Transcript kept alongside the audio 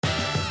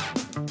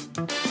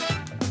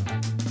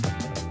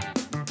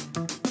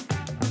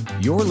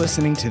You're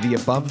listening to the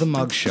Above the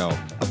Mug Show,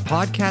 a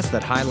podcast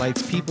that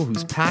highlights people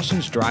whose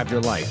passions drive their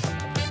life.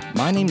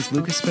 My name is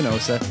Lucas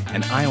Spinoza,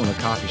 and I own a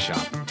coffee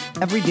shop.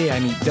 Every day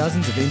I meet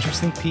dozens of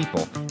interesting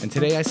people, and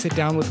today I sit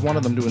down with one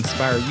of them to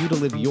inspire you to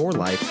live your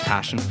life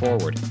passion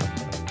forward.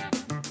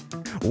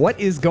 What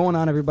is going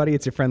on, everybody?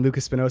 It's your friend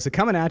Lucas Spinoza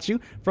coming at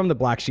you from the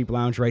Black Sheep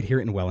Lounge right here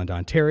in Welland,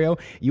 Ontario.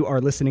 You are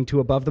listening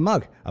to Above the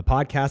Mug, a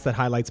podcast that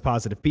highlights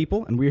positive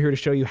people, and we're here to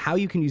show you how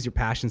you can use your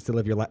passions to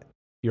live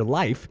your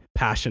life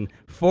passion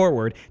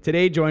forward.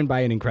 Today, joined by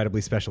an incredibly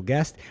special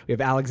guest, we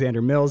have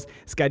Alexander Mills.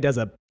 This guy does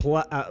a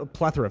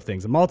plethora of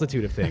things, a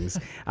multitude of things,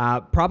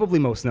 probably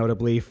most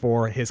notably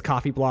for his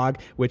coffee blog,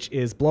 which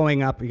is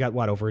blowing up. We got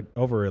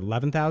over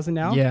 11,000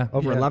 now? Yeah.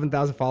 Over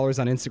 11,000 followers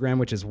on Instagram,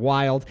 which is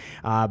wild.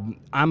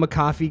 I'm a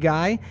coffee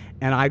guy,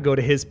 and I go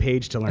to his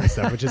page to learn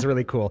stuff, which is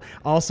really cool.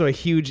 Also, a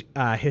huge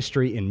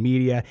history in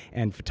media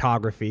and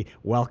photography.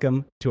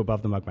 Welcome to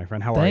Above the Mug, my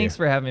friend. How are you? Thanks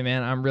for having me,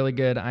 man. I'm really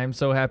good. I'm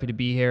so happy to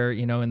be here,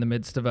 in the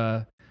midst of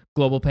a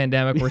global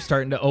pandemic. We're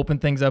starting to open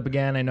things up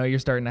again. I know you're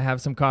starting to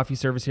have some coffee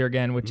service here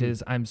again, which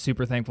is, I'm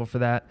super thankful for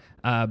that.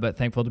 But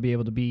thankful to be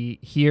able to be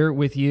here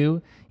with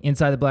you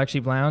inside the Black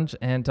Sheep Lounge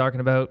and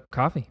talking about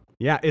coffee.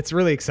 Yeah, it's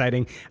really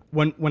exciting.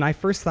 When I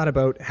first thought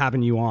about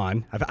having you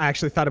on, I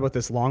actually thought about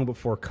this long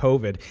before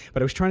COVID,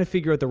 but I was trying to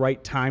figure out the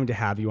right time to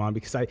have you on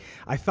because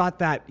I thought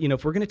that,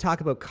 if we're going to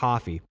talk about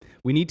coffee,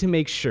 we need to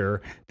make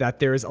sure that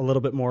there's a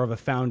little bit more of a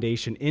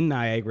foundation in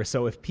Niagara.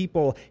 So if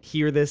people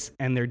hear this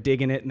and they're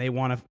digging it and they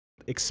want to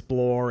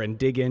explore and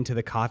dig into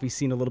the coffee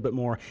scene a little bit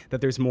more,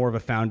 that there's more of a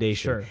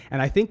foundation. Sure.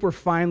 And I think we're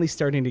finally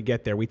starting to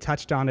get there. We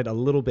touched on it a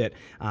little bit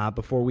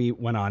before we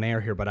went on air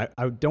here, but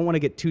I don't want to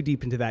get too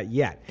deep into that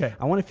yet. Okay.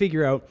 I want to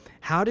figure out,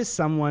 how does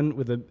someone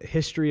with a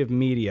history of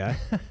media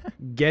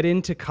get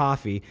into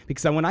coffee?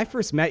 Because when I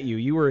first met you,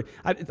 you were,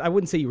 I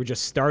wouldn't say you were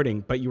just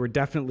starting, but you were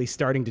definitely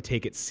starting to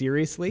take it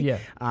seriously. Yeah.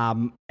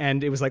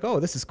 And it was like, oh,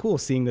 this is cool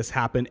seeing this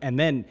happen. And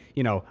then,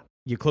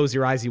 you close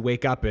your eyes, you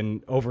wake up,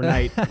 and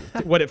overnight,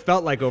 what it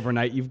felt like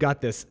overnight, you've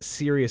got this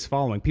serious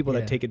following, people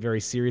that take it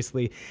very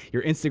seriously.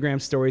 Your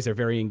Instagram stories are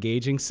very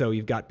engaging, so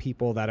you've got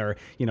people that are,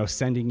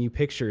 sending you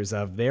pictures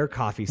of their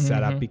coffee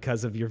setup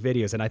because of your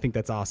videos, and I think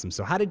that's awesome.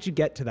 So how did you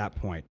get to that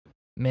point?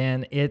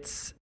 Man,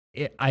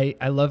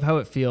 I love how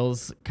it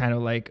feels kind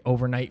of like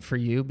overnight for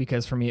you,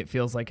 because for me it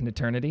feels like an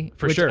eternity.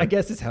 For which sure. I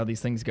guess is how these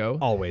things go.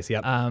 Always,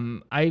 yep.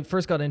 I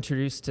first got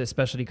introduced to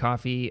specialty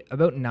coffee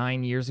about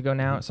 9 years ago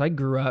now. So I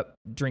grew up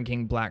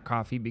drinking black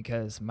coffee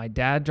because my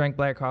dad drank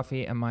black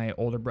coffee and my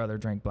older brother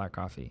drank black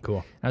coffee.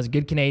 Cool. I was a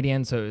good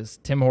Canadian, so it was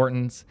Tim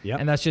Hortons. Yep.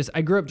 And that's just,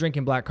 I grew up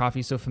drinking black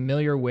coffee, so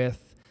familiar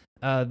with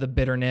the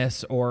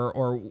bitterness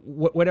or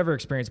whatever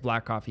experience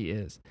black coffee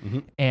is.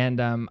 And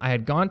I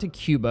had gone to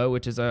Cuba,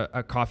 which is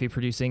a coffee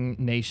producing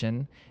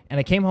nation, and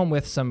I came home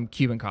with some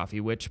Cuban coffee,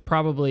 which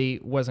probably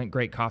wasn't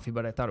great coffee,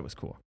 but I thought it was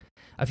cool.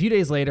 A few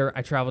days later,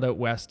 I traveled out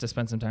west to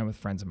spend some time with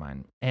friends of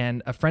mine,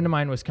 and a friend of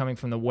mine was coming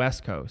from the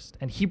West Coast,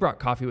 and he brought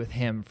coffee with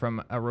him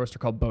from a roaster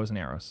called Bows and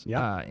Arrows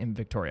in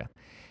Victoria.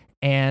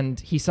 And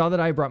he saw that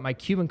I brought my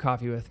Cuban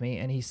coffee with me,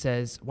 and he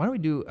says, why don't we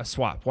do a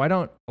swap? Why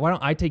don't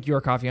I take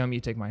your coffee home, you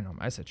take mine home?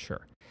 I said,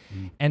 sure.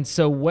 And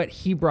so what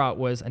he brought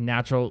was a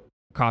natural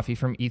coffee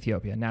from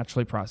Ethiopia,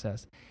 naturally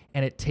processed.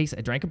 And it tastes,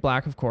 I drank it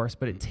black, of course,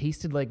 but it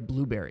tasted like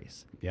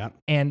blueberries. Yeah.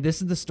 And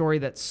this is the story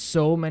that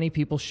so many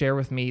people share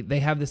with me.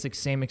 They have this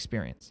same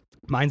experience.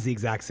 Mine's the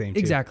exact same, too.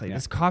 Exactly. Yeah.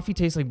 This coffee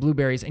tastes like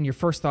blueberries, and your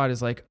first thought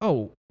is like,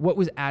 oh, what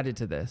was added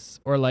to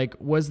this? Or like,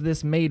 was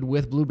this made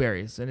with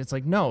blueberries? And it's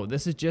like, no,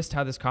 this is just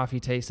how this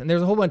coffee tastes. And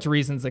there's a whole bunch of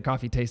reasons that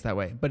coffee tastes that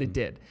way, but it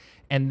did.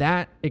 And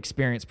that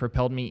experience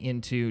propelled me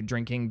into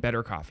drinking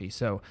better coffee.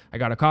 So I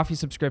got a coffee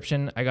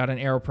subscription, I got an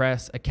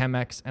AeroPress, a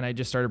Chemex, and I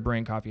just started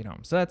brewing coffee at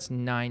home. So that's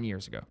 9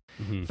 years ago.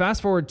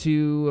 Fast forward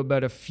to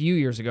about a few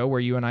years ago, where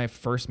you and I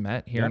first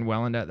met here in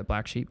Welland at the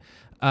Black Sheep.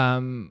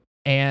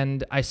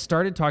 And I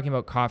started talking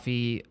about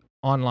coffee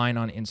online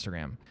on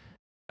Instagram,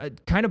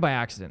 kind of by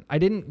accident. I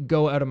didn't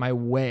go out of my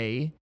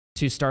way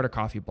to start a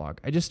coffee blog.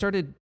 I just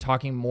started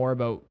talking more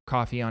about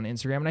coffee on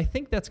Instagram. And I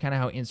think that's kind of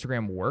how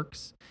Instagram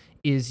works,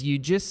 is you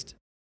just,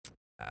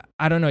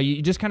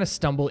 you just kind of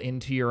stumble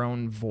into your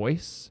own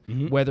voice,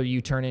 whether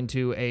you turn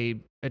into a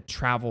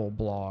travel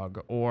blog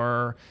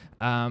or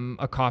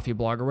a coffee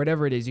blog or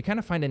whatever it is. You kind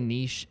of find a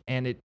niche,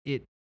 and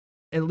it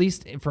at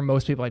least for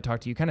most people I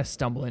talk to, you kind of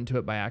stumble into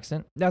it by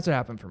accident. That's what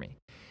happened for me.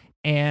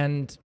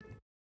 And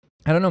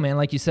I don't know, man,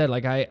 like you said,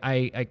 like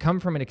I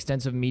come from an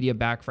extensive media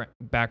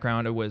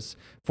background. I was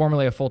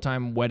formerly a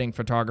full-time wedding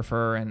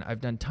photographer, and I've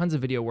done tons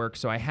of video work.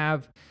 So I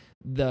have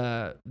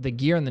the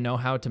gear and the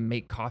know-how to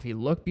make coffee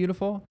look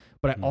beautiful,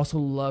 but I also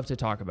love to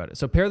talk about it.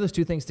 So pair those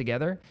two things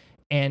together,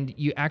 and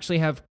you actually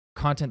have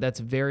content that's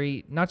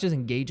very, not just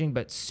engaging,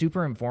 but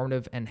super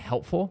informative and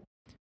helpful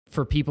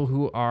for people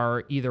who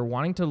are either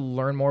wanting to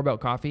learn more about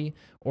coffee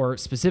or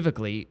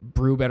specifically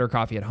brew better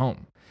coffee at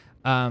home.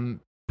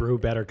 Brew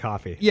better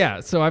coffee. Yeah,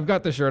 so I've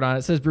got the shirt on.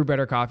 It says Brew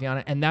Better Coffee on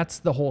it, and that's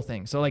the whole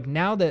thing. So like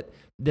now that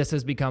this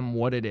has become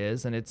what it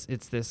is, and it's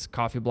this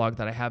coffee blog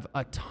that I have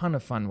a ton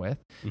of fun with,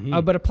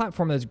 but a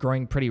platform that's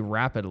growing pretty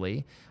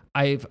rapidly.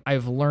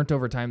 I've learned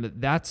over time that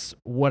that's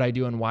what I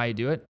do and why I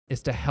do it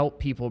is to help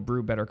people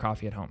brew better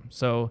coffee at home.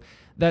 So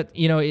that,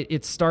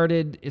 it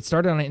started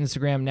on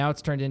Instagram. Now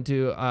it's turned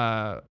into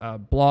a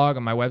blog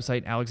on my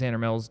website,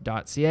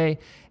 alexandermills.ca.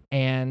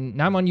 And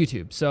now I'm on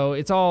YouTube. So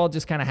it's all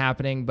just kind of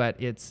happening, but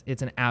it's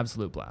an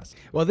absolute blast.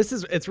 Well,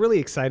 it's really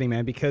exciting,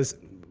 man, because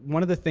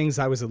one of the things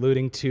I was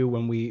alluding to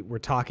when we were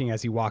talking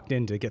as you walked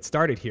in to get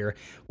started here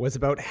was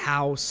about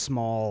how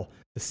small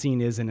the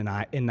scene is in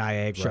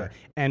Niagara, Sure.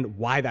 and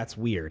why that's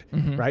weird,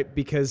 right?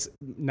 Because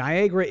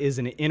Niagara is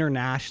an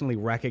internationally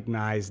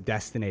recognized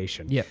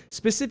destination, Yep.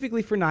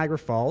 specifically for Niagara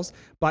Falls,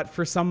 but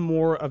for some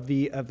more of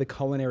the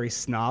culinary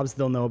snobs,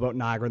 they'll know about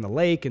Niagara on the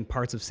Lake and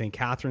parts of St.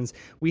 Catharines.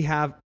 We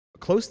have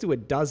close to a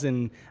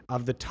dozen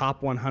of the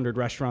top 100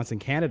 restaurants in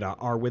Canada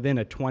are within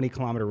a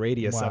 20-kilometer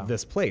radius Wow. of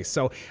this place.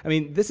 So, I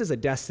mean, this is a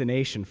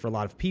destination for a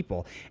lot of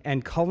people,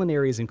 and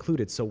culinary is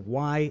included. So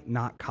why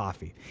not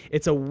coffee?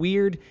 It's a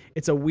weird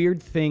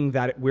thing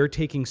that we're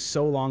taking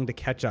so long to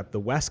catch up. The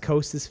West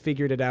Coast has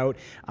figured it out.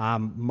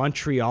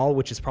 Montreal,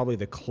 which is probably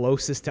the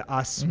closest to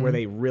us, where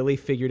they really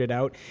figured it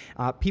out.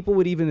 People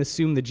would even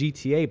assume the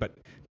GTA, but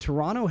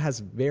Toronto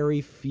has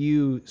very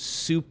few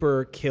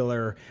super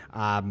killer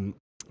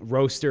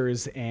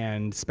roasters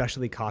and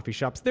specialty coffee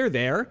shops. They're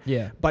there,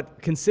 Yeah.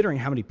 but considering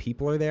how many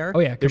people are there, Oh,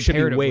 yeah, there should be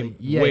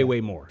comparatively.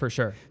 way more. For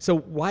sure. So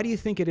why do you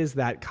think it is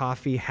that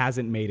coffee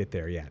hasn't made it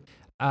there yet?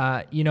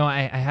 I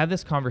have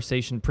this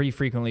conversation pretty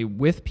frequently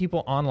with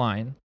people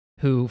online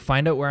who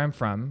find out where I'm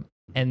from,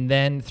 and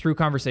then through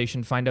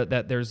conversation find out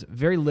that there's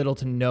very little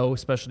to no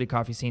specialty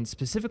coffee scene,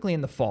 specifically in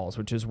the Falls,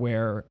 which is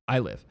where I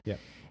live. Yeah.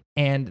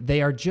 And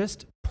they are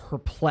just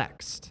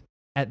perplexed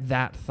at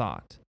that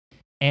thought.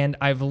 And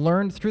I've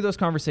learned through those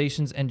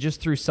conversations and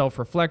just through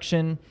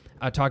self-reflection,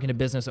 talking to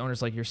business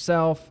owners like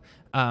yourself,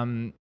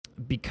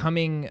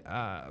 becoming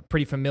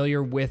pretty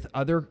familiar with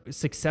other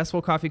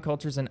successful coffee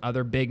cultures in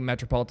other big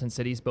metropolitan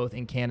cities, both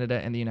in Canada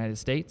and the United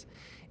States,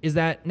 is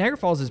that Niagara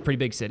Falls is a pretty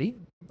big city,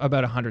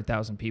 about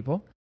 100,000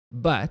 people.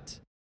 But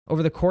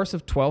over the course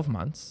of 12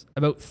 months,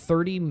 about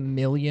 30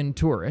 million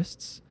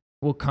tourists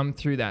will come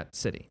through that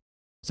city.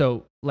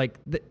 So like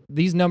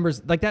these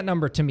numbers, like that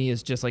number to me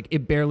is just like,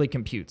 it barely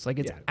computes. Like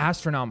it's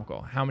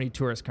astronomical how many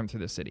tourists come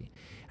through the city.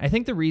 I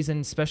think the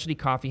reason specialty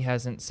coffee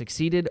hasn't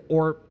succeeded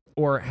or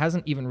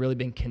hasn't even really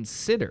been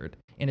considered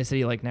in a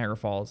city like Niagara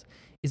Falls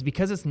is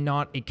because it's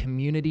not a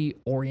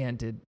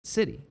community-oriented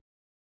city.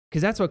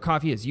 Because that's what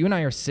coffee is. You and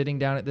I are sitting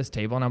down at this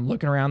table, and I'm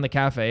looking around the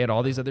cafe at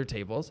all these other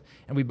tables,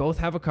 and we both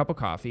have a cup of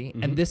coffee,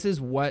 and this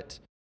is what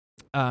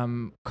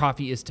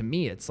coffee is to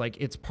me. It's like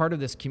it's part of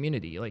this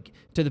community. Like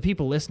to the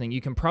people listening, you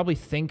can probably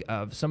think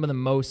of some of the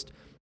most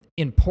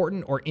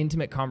important or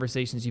intimate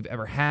conversations you've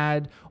ever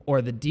had,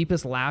 or the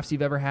deepest laughs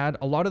you've ever had.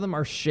 A lot of them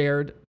are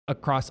shared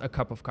across a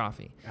cup of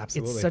coffee.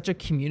 Absolutely. It's such a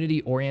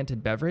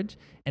community-oriented beverage,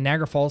 and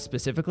Niagara Falls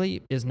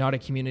specifically is not a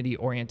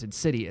community-oriented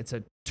city. It's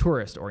a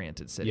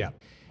tourist-oriented city. Yeah.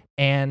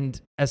 And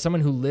as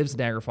someone who lives in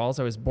Niagara Falls,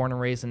 I was born and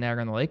raised in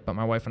Niagara on the Lake, but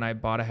my wife and I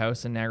bought a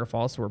house in Niagara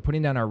Falls, so we're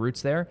putting down our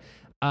roots there.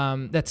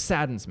 That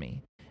saddens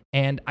me.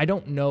 And I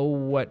don't know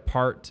what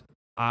part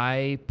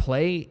I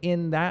play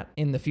in that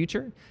in the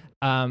future.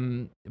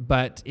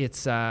 But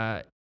it's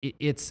kind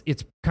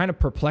of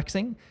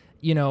perplexing,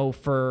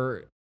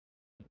 for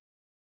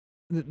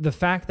the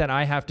fact that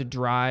I have to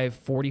drive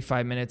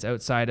 45 minutes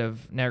outside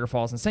of Niagara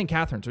Falls and St.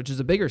 Catharines, which is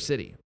a bigger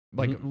city,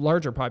 like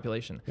larger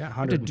population. Yeah,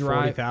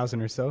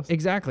 140,000 or so.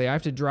 Exactly. I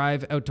have to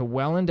drive out to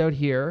Welland out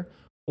here,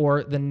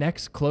 or the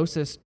next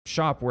closest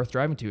shop worth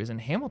driving to is in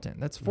Hamilton.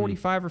 That's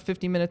 45 or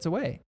 50 minutes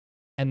away.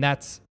 And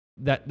that's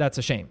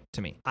a shame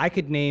to me. I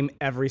could name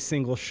every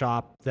single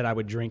shop that I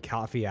would drink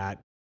coffee at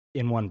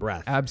in one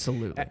breath.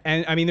 Absolutely.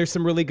 And I mean, there's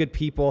some really good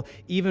people,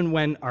 even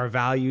when our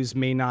values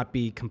may not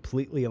be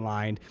completely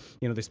aligned.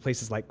 There's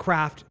places like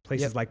Craft,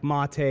 places like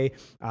Mate.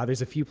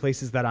 There's a few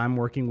places that I'm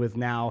working with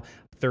now.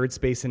 Third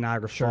Space in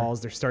Niagara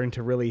Falls. They're starting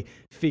to really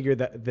figure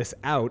this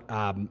out.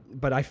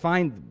 But I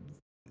find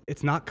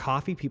it's not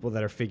coffee people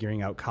that are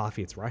figuring out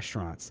coffee, it's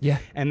restaurants. Yeah.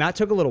 And that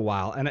took a little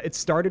while. And it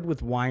started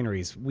with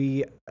wineries.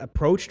 We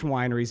approached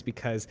wineries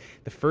because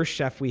the first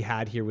chef we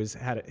had here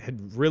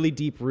had really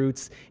deep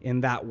roots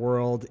in that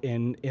world,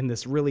 in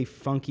this really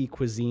funky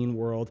cuisine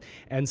world.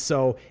 And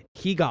so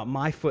he got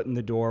my foot in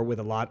the door with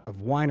a lot of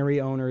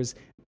winery owners,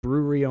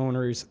 brewery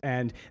owners,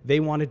 and they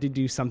wanted to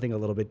do something a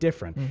little bit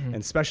different. And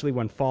especially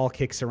when fall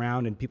kicks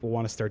around and people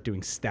want to start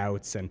doing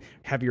stouts and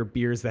heavier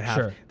beers that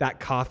have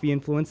that coffee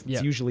influence.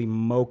 It's usually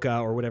mocha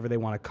or whatever they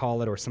want to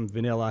call it, or some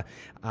vanilla.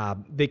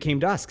 They came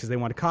to us because they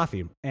wanted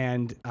coffee.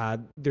 And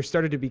there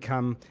started to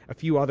become a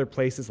few other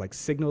places like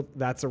Signal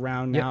that's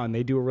around now, and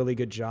they do a really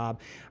good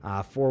job.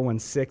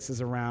 416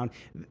 is around.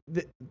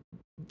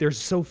 There's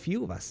so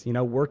few of us,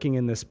 working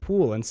in this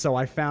pool. And so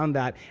I found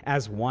that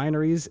as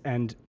wineries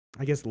and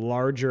I guess,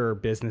 larger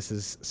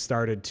businesses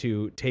started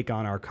to take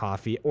on our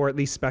coffee, or at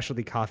least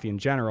specialty coffee in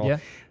general, Yeah.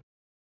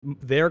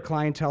 their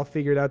clientele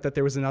figured out that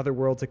there was another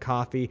world to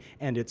coffee,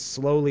 and it's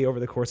slowly, over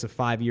the course of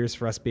 5 years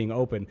for us being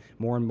open,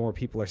 more and more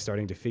people are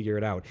starting to figure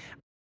it out.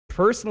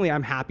 Personally,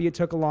 I'm happy it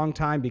took a long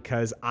time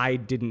because I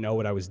didn't know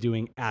what I was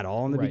doing at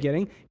all in the Right.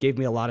 beginning. Gave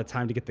me a lot of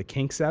time to get the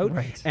kinks out.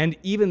 Right. And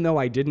even though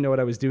I didn't know what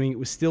I was doing, it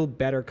was still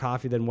better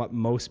coffee than what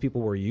most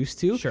people were used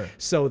to. Sure.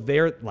 So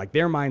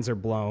their minds are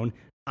blown.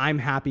 I'm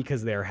happy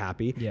because they're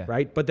happy, Yeah.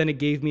 right? But then it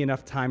gave me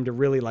enough time to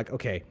really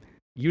okay,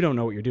 you don't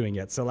know what you're doing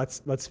yet. So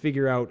let's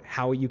figure out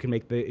how you can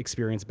make the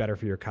experience better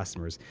for your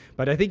customers.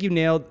 But I think you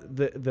nailed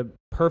the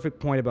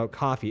perfect point about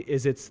coffee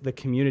is it's the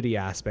community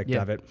aspect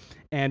Yeah. of it.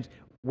 And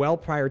well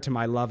prior to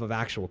my love of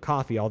actual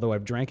coffee, although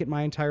I've drank it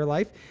my entire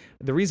life,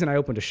 the reason I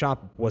opened a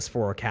shop was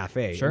for a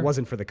cafe. Sure. It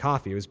wasn't for the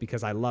coffee. It was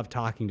because I love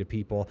talking to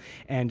people.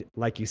 And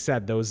like you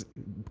said, those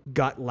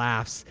gut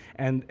laughs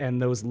and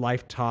those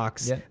life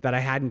talks Yeah. that I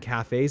had in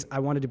cafes, I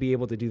wanted to be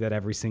able to do that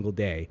every single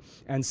day.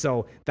 And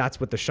so that's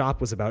what the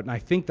shop was about. And I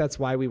think that's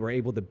why we were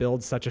able to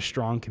build such a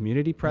strong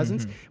community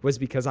presence was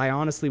because I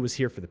honestly was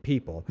here for the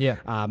people. Yeah.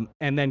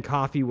 And then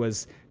coffee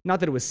was,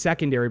 not that it was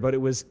secondary, but it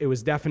was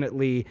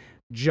definitely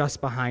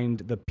just behind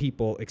the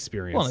people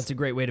experience. Well, it's a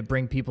great way to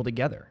bring people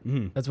together.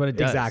 That's what it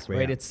does. Exactly,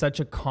 Right. yeah. It's such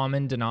a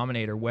common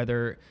denominator,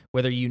 whether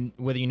you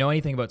know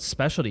anything about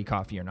specialty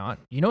coffee or not.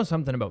 You know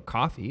something about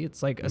coffee.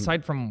 It's like,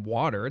 aside from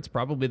water, it's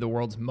probably the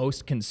world's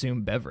most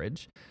consumed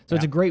beverage. So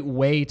it's a great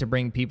way to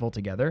bring people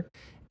together.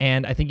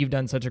 And I think you've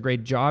done such a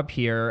great job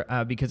here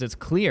because it's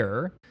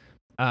clear.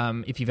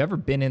 If you've ever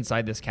been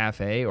inside this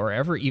cafe or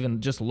ever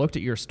even just looked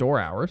at your store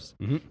hours,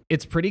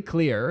 it's pretty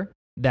clear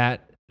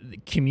that the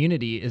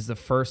community is the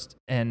first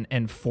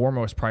and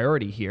foremost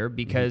priority here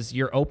because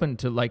you're open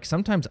to like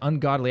sometimes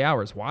ungodly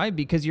hours. Why?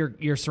 Because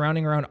you're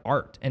surrounding around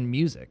art and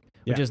music,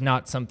 which Yeah. is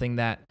not something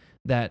that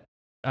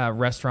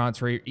restaurants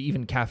or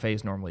even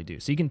cafes normally do.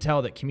 So you can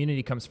tell that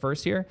community comes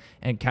first here,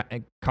 and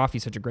coffee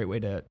is such a great way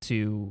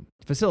to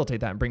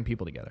facilitate that and bring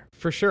people together.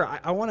 For sure.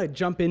 I want to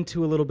jump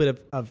into a little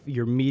bit of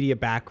your media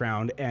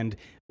background and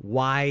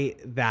why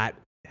that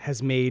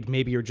has made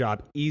maybe your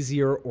job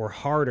easier or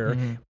harder,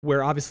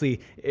 where obviously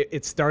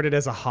it started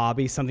as a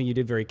hobby, something you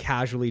did very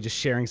casually, just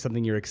sharing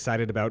something you're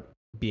excited about,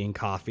 being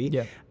coffee,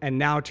 Yeah. and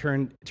now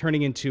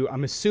turning into,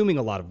 I'm assuming,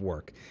 a lot of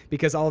work.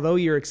 Because although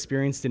you're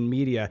experienced in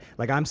media,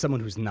 like I'm someone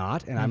who's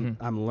not, and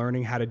I'm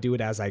learning how to do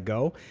it as I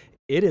go,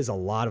 it is a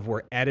lot of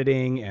work,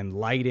 editing and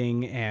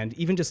lighting and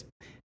even just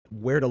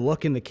where to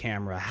look in the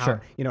camera, how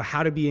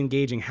how to be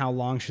engaging, how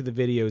long should the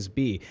videos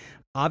be.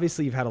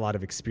 Obviously, you've had a lot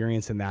of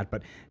experience in that,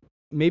 but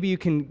maybe you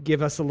can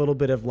give us a little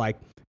bit of like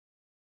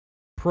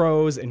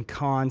pros and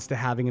cons to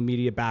having a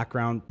media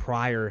background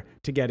prior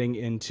to getting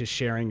into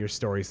sharing your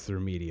stories through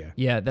media.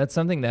 Yeah, that's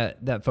something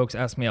that folks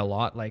ask me a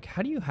lot. Like,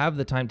 how do you have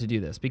the time to do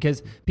this?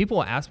 Because people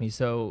will ask me,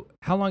 so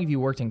how long have you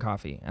worked in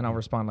coffee? And I'll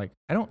respond like,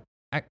 I don't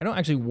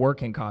actually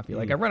work in coffee.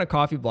 Like I run a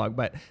coffee blog,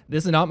 but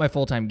this is not my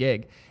full-time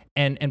gig.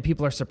 And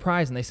people are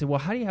surprised and they say, well,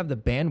 how do you have the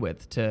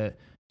bandwidth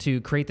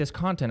to create this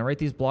content or write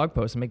these blog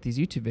posts and make these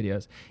YouTube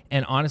videos?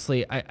 And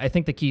honestly, I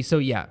think the key, so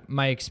yeah,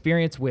 my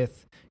experience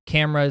with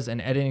cameras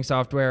and editing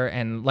software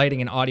and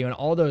lighting and audio and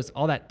all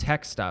that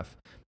tech stuff,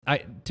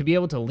 to be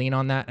able to lean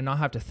on that and not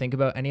have to think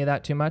about any of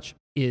that too much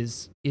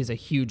is a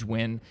huge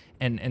win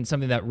and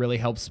something that really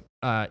helps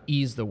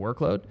ease the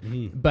workload.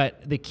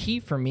 But the key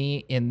for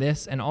me in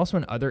this and also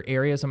in other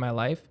areas of my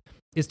life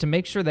is to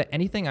make sure that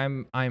anything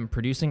I'm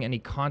producing, any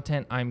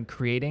content I'm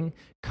creating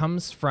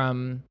comes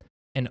from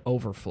an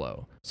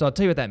overflow. So I'll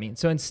tell you what that means.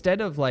 So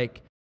instead of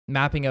like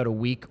mapping out a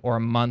week or a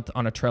month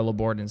on a Trello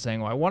board and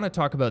saying, well, I want to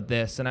talk about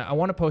this and I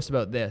want to post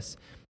about this,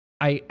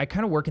 I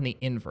kind of work in the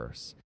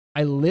inverse.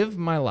 I live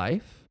my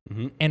life,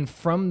 and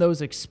from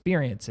those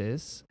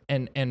experiences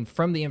and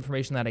from the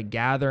information that I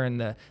gather and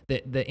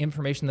the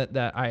information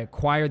that I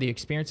acquire, the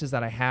experiences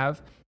that I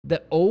have,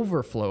 the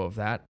overflow of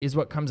that is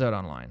what comes out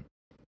online.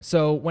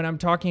 So when I'm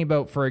talking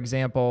about, for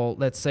example,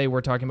 let's say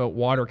we're talking about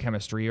water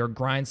chemistry or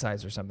grind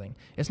size or something,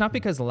 it's not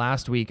because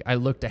last week I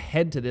looked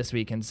ahead to this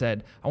week and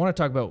said, I want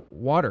to talk about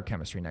water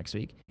chemistry next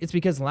week. It's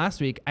because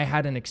last week I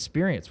had an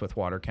experience with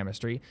water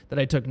chemistry that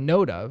I took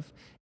note of,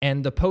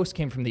 and the post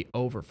came from the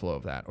overflow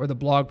of that, or the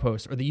blog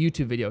post or the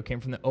YouTube video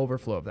came from the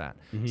overflow of that.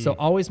 So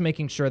always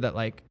making sure that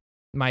like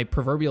my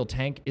proverbial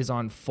tank is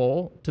on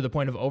full to the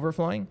point of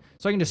overflowing,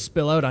 so I can just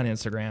spill out on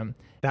Instagram.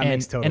 That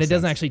makes total and it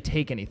doesn't sense. actually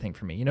take anything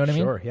from me. You know what I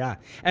mean? Sure, yeah.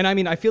 And I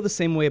mean, I feel the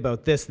same way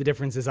about this. The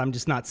difference is I'm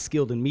just not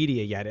skilled in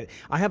media yet.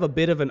 I have a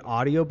bit of an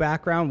audio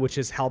background, which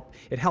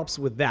helps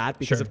with that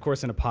because, Sure. of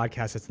course, in a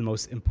podcast, it's the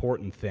most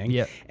important thing.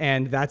 Yep.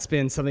 And that's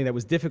been something that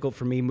was difficult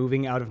for me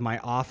moving out of my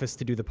office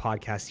to do the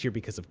podcast here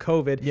because of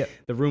COVID. Yep.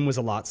 The room was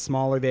a lot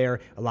smaller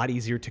there, a lot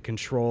easier to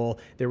control.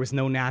 There was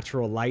no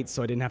natural light,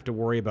 so I didn't have to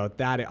worry about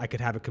that. I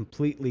could have a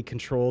completely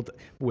controlled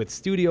with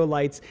studio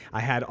lights. I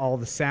had all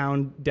the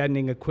sound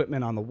deadening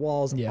equipment on the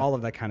walls, all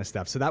of that kind of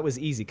stuff. So that was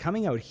easy.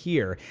 Coming out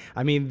here,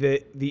 I mean,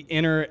 the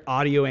inner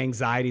audio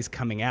anxieties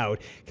coming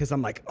out, because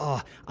I'm like,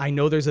 oh, I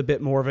know there's a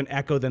bit more of an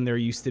echo than there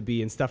used to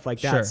be and stuff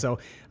like that. So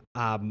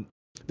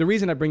the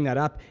reason I bring that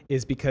up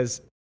is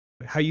because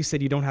how you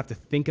said you don't have to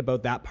think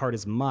about that part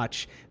as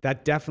much,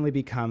 that definitely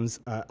becomes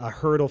a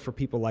hurdle for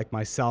people like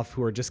myself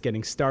who are just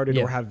getting started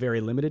or have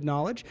very limited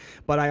knowledge.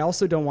 But I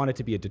also don't want it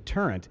to be a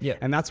deterrent.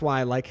 And that's why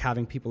I like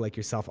having people like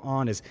yourself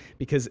on, is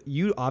because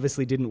you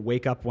obviously didn't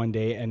wake up one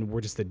day and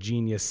were just a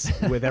genius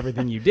with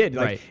everything you did.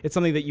 Like it's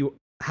something that you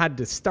had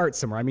to start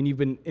somewhere. I mean, you've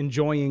been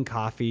enjoying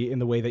coffee in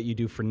the way that you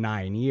do for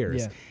 9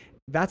 years.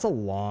 That's a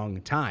long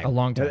time. A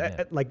long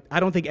time. Like, I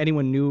don't think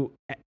anyone knew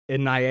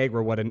in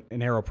Niagara what an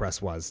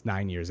AeroPress was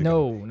 9 years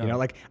ago. No. You know,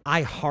 like,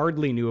 I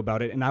hardly knew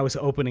about it, and I was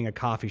opening a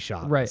coffee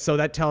shop. Right. So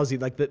that tells you,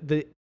 like,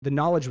 the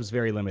knowledge was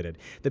very limited.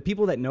 The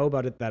people that know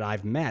about it that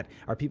I've met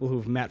are people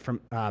who've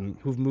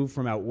moved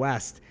from out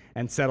west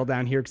and settled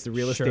down here because the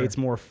real estate's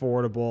more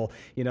affordable.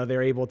 You know,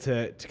 they're able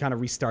to kind of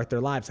restart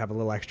their lives, have a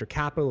little extra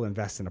capital,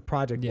 invest in a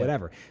project,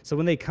 whatever. So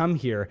when they come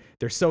here,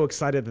 they're so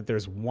excited that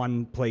there's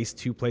one place,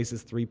 two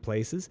places, three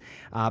places,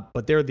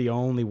 but they're the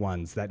only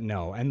ones that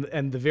know.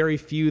 And the very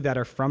few that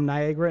are from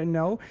Niagara and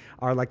know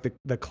are like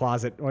the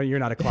closet, well, you're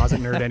not a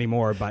closet nerd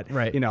anymore, but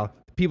you know,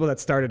 people that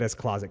started as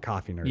closet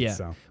coffee nerds.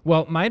 So.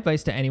 Well, my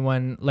advice to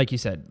anyone, like you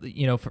said,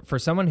 you know, for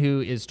someone who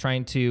is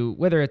trying to,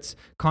 whether it's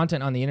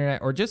content on the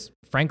internet or just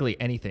frankly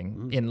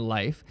anything in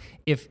life,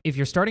 if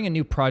you're starting a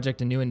new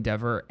project, a new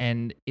endeavor,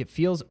 and it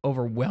feels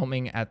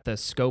overwhelming at the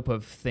scope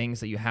of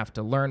things that you have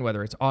to learn,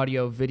 whether it's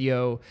audio,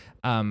 video,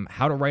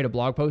 how to write a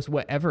blog post,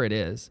 whatever it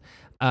is,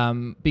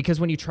 because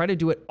when you try to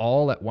do it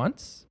all at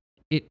once,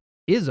 it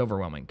is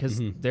overwhelming because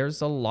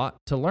there's a lot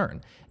to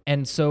learn.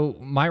 And so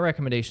my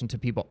recommendation to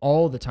people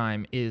all the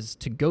time is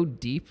to go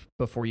deep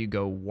before you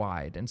go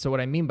wide. And so what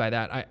I mean by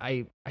that,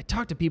 I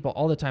talk to people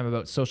all the time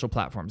about social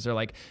platforms. They're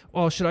like,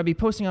 well, should I be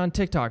posting on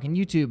TikTok and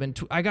YouTube? And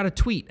I got to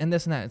tweet and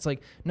this and that. It's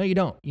like, no, you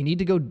don't. You need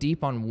to go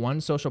deep on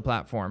one social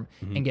platform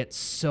and get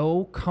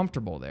so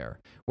comfortable there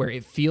where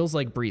it feels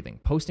like breathing.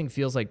 Posting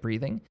feels like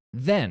breathing.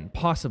 Then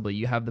possibly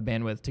you have the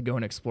bandwidth to go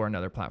and explore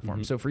another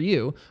platform. So for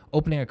you,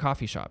 opening a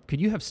coffee shop, could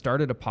you have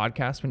started a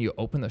podcast when you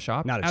opened the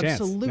shop? Not a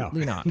chance.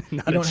 Absolutely not.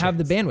 You don't have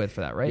the bandwidth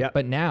for that, right?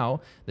 But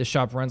now the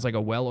shop runs like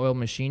a well-oiled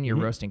machine. You're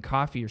roasting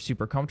coffee. You're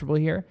super comfortable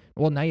here.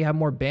 Well, now you have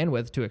more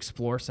bandwidth to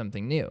explore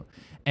something new.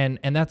 And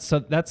that's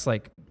some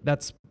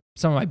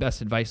of my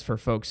best advice for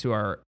folks who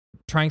are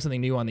trying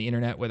something new on the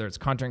internet, whether it's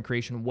content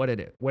creation,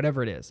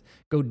 whatever it is.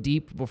 Go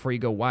deep before you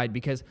go wide,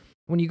 because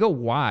when you go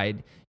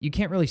wide, you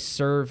can't really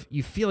serve,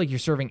 you feel like you're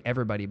serving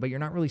everybody, but you're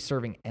not really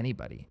serving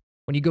anybody.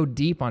 When you go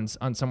deep on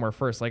somewhere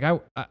first, like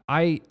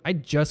I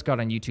just got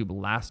on YouTube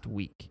last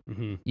week.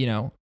 You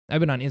know, I've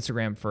been on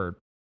Instagram for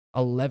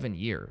 11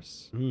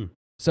 years.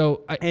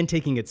 So and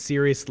taking it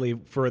seriously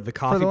for the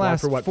coffee for the blog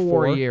last for what,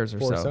 4 years or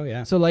so.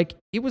 Yeah. So like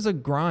it was a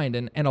grind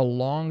and a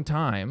long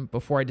time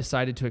before I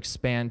decided to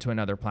expand to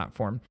another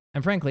platform.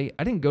 And frankly,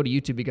 I didn't go to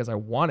YouTube because I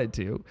wanted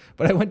to,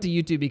 but I went to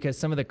YouTube because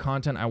some of the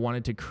content I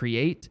wanted to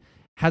create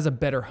has a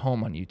better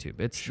home on YouTube.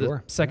 It's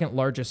the second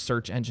largest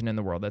search engine in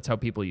the world. That's how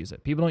people use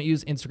it. People don't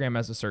use Instagram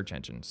as a search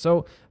engine.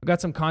 So I've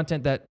got some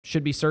content that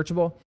should be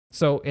searchable,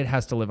 so it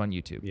has to live on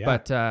YouTube.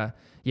 But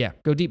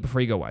go deep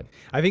before you go wide.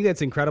 I think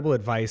that's incredible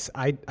advice.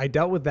 I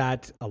dealt with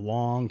that a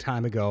long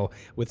time ago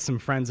with some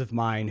friends of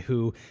mine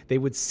who they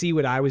would see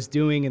what I was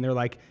doing and they're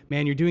like,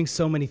 man, you're doing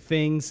so many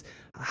things.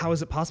 How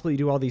is it possible you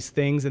do all these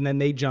things? And then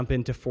they jump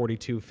into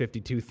 42,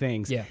 52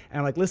 things. And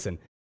I'm like, listen,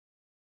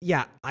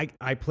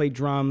 I played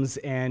drums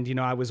and, you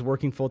know, I was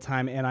working full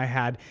time and I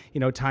had, you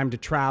know, time to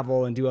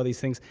travel and do all these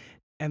things.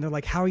 And they're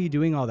like, how are you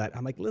doing all that?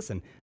 I'm like,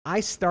 listen,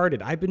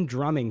 I've been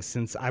drumming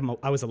since I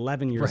was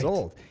 11 years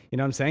old. You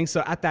know what I'm saying?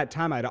 So at that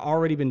time, I'd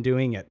already been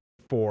doing it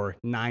for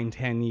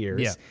 9-10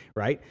 years,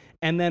 right?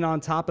 And then on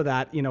top of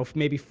that, you know,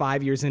 maybe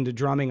 5 years into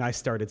drumming, I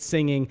started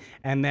singing.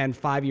 And then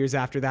 5 years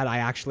after that, I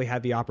actually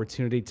had the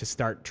opportunity to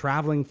start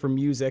traveling for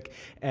music.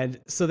 And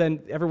so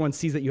then everyone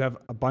sees that you have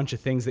a bunch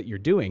of things that you're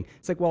doing.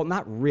 It's like, well,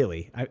 not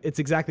really. It's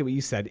exactly what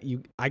you said.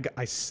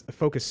 I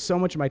focus so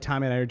much of my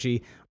time and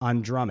energy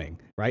on drumming,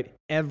 right?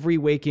 Every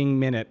waking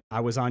minute, I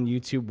was on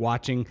YouTube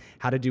watching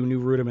how to do new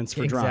rudiments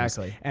for drums.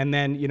 And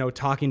then, you know,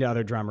 talking to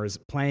other drummers,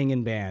 playing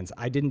in bands.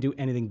 I didn't do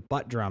anything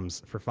but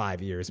drums for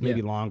 5 years,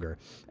 maybe longer.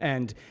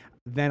 And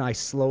then I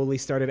slowly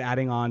started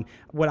adding on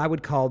what I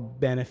would call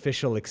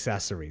beneficial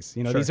accessories.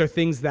 You know, these are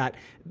things that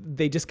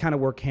they just kind of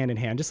work hand in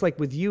hand. Just like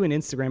with you and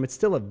Instagram, it's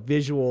still a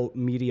visual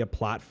media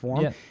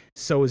platform.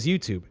 So is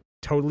YouTube.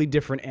 Totally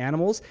different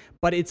animals,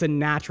 but it's a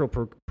natural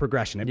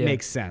progression. It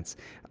makes sense.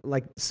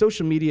 Like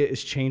social media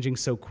is changing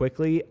so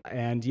quickly.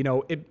 And, you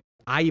know,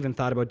 I even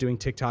thought about doing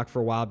TikTok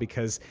for a while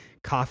because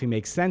coffee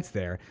makes sense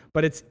there.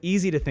 But it's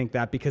easy to think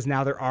that because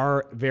now there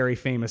are very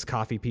famous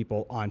coffee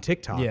people on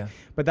TikTok. Yeah.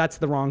 But that's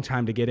the wrong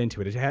time to get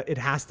into it. It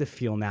has to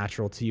feel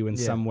natural to you in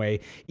Yeah. some way.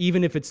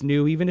 Even if it's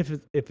new, even if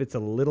it's a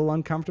little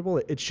uncomfortable,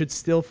 it should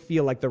still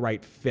feel like the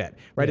right fit,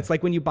 right? Yeah. It's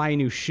like when you buy a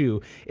new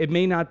shoe. It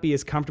may not be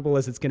as comfortable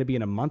as it's going to be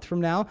in a month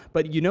from now,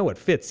 but you know it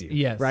fits you,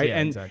 Yes, right? yeah,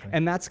 and exactly.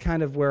 and that's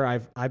kind of where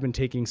I've been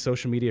taking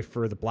social media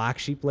for the black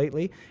sheep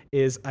lately.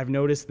 Is I've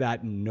noticed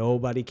that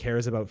nobody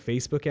cares about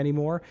Facebook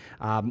anymore,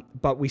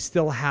 but we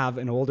still have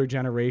an older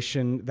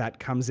generation that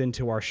comes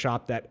into our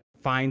shop that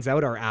finds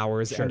out our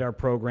hours and our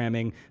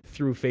programming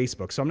through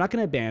Facebook. So I'm not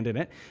going to abandon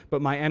it,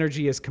 but my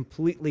energy is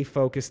completely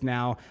focused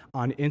now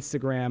on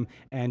Instagram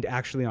and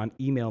actually on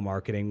email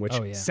marketing, which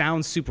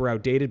sounds super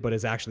outdated, but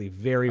is actually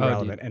very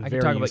relevant and I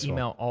very can talk useful. about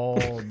email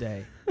all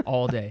day,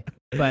 all day.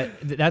 But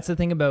that's the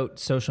thing about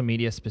social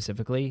media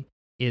specifically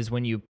is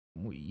when you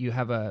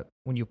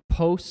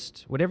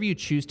post whatever you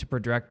choose to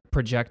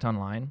project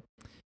online,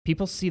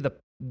 people see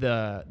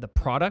the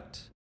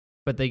product,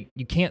 but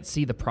you can't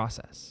see the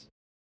process.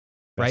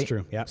 Right? That's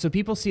true. Yeah. So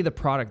people see the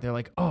product. They're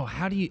like, oh,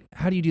 how do you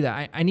do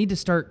that? I need to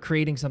start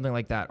creating something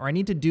like that. Or I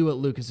need to do what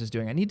Lucas is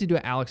doing. I need to do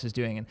what Alex is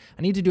doing. And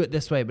I need to do it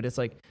this way. But it's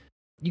like,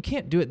 you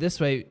can't do it this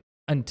way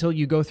until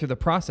you go through the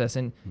process.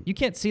 And you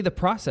can't see the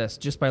process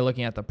just by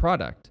looking at the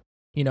product.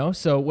 You know?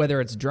 So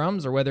whether it's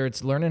drums or whether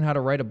it's learning how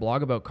to write a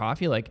blog about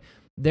coffee, like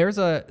there's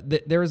a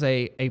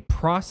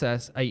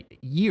process,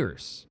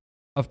 years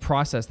of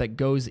process that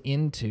goes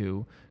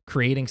into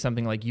creating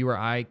something like you or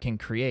I can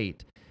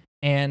create.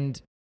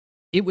 And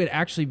it would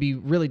actually be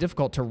really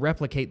difficult to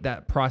replicate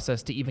that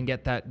process to even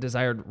get that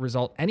desired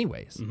result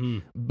anyways. Mm-hmm.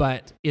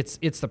 But it's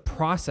the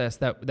process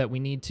that we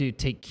need to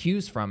take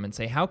cues from and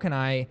say, how can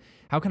I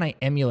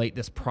emulate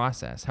this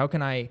process? How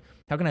can I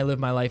live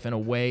my life in a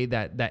way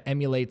that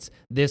emulates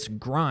this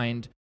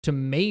grind to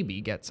maybe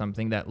get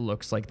something that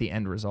looks like the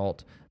end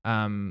result?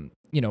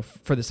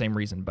 For the same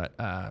reason,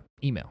 but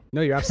email. No,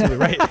 you're absolutely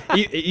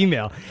right.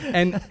 Email.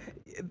 And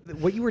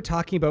what you were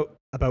talking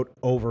about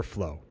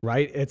overflow,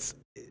 right?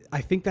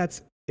 I think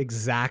that's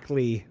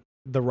exactly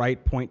the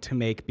right point to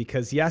make,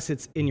 because yes,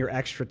 it's in your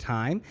extra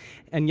time,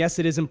 and yes,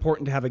 it is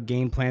important to have a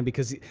game plan,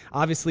 because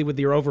obviously with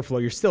your overflow,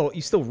 you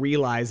still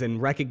realize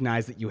and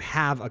recognize that you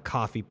have a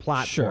coffee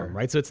platform,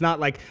 right? So it's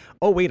not like,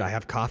 oh wait, I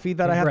have coffee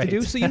that I have to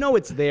do. So you know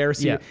it's there.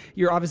 So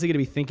you're obviously going to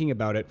be thinking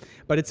about it,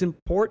 but it's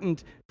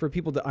important for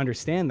people to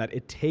understand that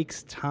it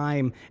takes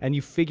time, and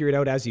you figure it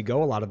out as you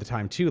go a lot of the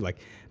time too. Like,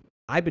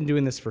 I've been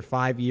doing this for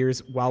 5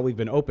 years while we've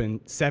been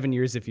open, 7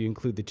 years if you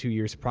include the 2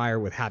 years prior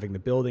with having the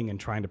building and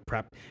trying to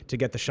prep to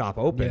get the shop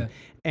open. Yeah.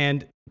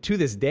 And to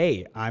this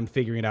day, I'm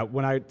figuring it out.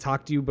 When I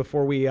talked to you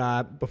before we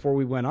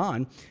went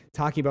on,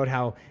 talking about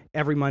how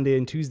every Monday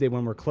and Tuesday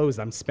when we're closed,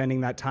 I'm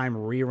spending that time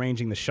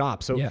rearranging the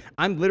shop. So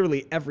I'm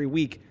literally every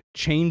week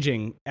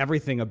changing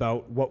everything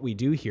about what we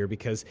do here,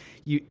 because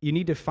you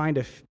need to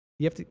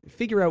you have to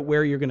figure out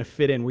where you're going to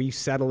fit in, where you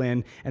settle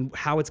in, and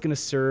how it's going to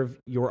serve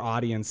your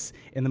audience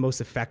in the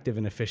most effective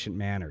and efficient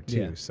manner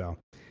too. Yeah. So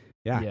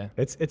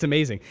it's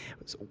amazing.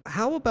 So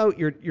how about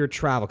your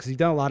travel? Because you've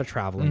done a lot of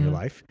travel in your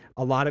life.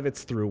 A lot of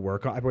it's through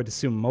work. I would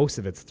assume most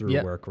of it's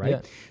through work, right?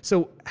 Yeah.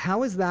 So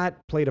how has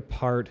that played a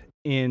part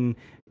in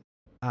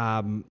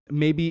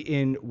maybe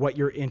in what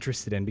you're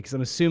interested in? Because I'm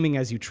assuming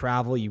as you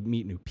travel, you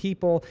meet new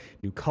people,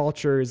 new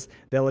cultures.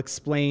 They'll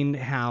explain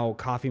how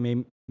coffee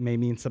may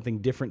mean something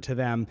different to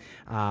them.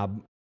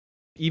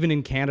 Even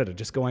in Canada,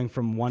 just going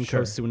from one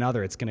coast to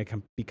another, it's going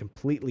to be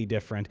completely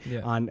different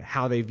on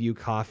how they view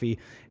coffee.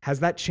 Has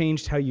that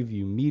changed how you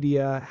view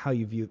media, how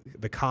you view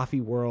the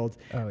coffee world?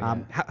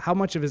 How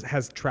much of it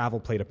has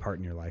travel played a part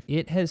in your life?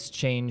 It has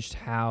changed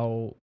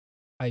how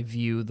I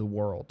view the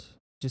world,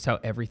 just how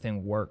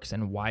everything works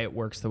and why it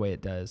works the way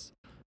it does.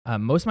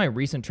 Most of my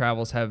recent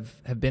travels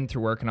have been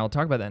through work, and I'll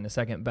talk about that in a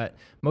second, but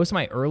most of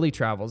my early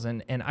travels,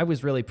 and I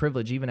was really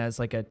privileged even as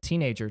like a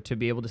teenager to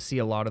be able to see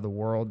a lot of the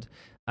world.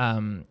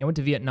 I went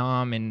to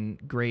Vietnam in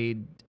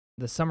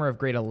the summer of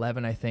grade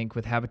 11, I think,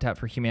 with Habitat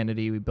for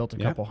Humanity. We built a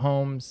couple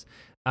homes.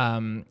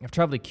 I've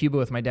traveled to Cuba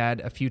with my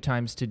dad a few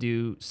times to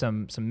do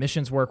some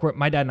missions work.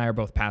 My dad and I are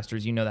both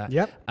pastors, you know that.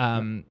 Yep.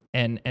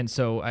 And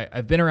so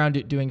I've been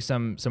around doing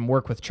some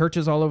work with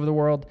churches all over the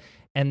world.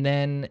 And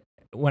then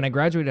when I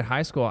graduated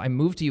high school, I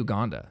moved to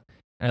Uganda,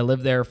 and I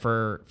lived there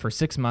for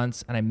 6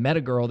 months, and I met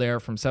a girl there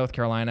from South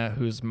Carolina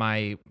who's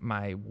my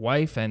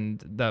wife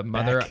and the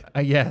mother,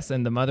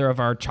 and the mother of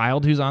our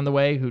child who's on the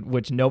way,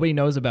 which nobody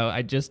knows about.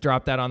 I just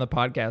dropped that on the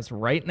podcast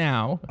right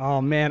now. Oh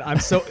man,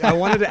 I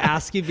wanted to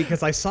ask you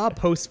because I saw a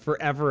post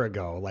forever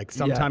ago, like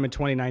sometime in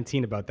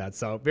 2019 about that.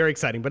 So very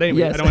exciting. But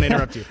anyway, I don't want to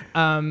interrupt you.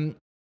 And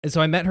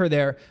so I met her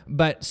there.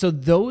 But so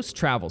those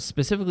travels,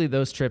 specifically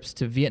those trips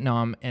to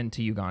Vietnam and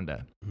to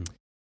Uganda,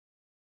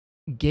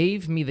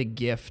 gave me the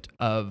gift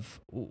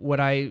of what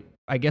I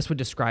guess would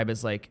describe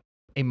as like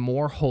a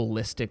more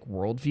holistic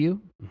worldview.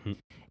 Mm-hmm.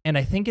 And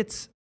I think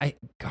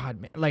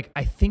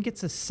I think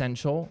it's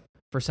essential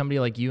for somebody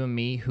like you and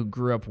me who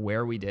grew up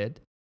where we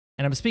did.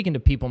 And I'm speaking to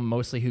people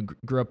mostly who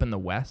grew up in the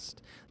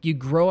West. You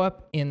grow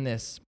up in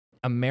this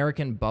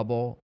American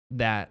bubble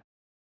that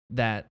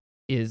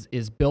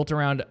is built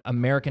around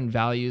American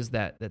values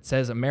that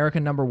says America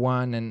number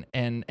one,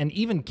 and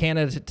even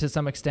Canada to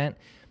some extent.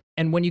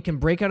 And when you can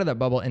break out of that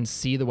bubble and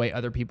see the way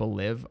other people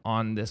live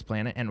on this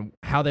planet and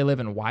how they live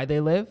and why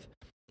they live,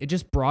 it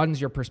just broadens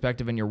your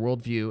perspective and your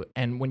worldview.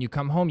 And when you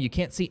come home, you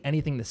can't see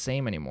anything the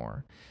same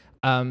anymore.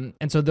 And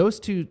so those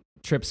two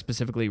trips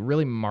specifically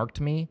really marked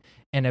me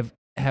and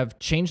have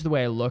changed the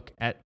way I look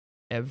at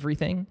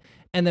everything.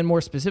 And then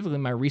more specifically,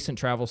 my recent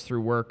travels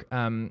through work,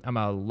 I'm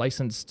a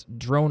licensed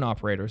drone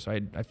operator. So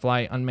I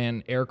fly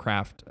unmanned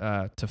aircraft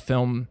to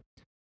film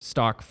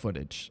stock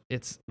footage.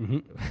 It's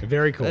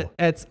very cool.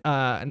 It's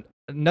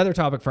another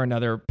topic for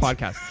another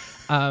podcast.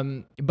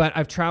 But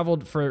I've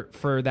traveled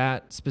for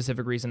that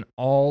specific reason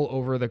all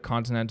over the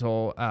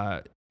continental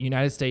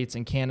United States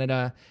and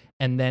Canada,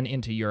 and then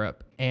into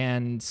Europe.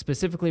 And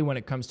specifically when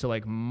it comes to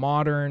like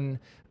modern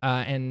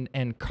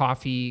and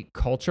coffee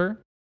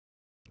culture,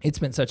 it's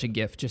been such a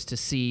gift just to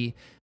see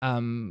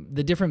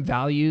the different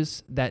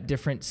values that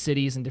different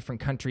cities and different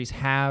countries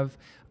have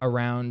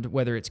around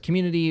whether it's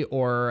community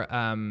or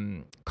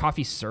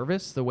coffee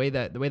service, the way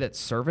that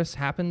service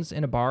happens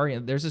in a bar. You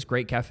know, there's this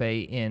great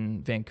cafe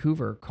in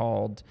Vancouver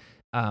called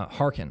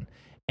Harkin,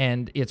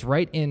 and it's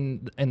right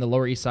in the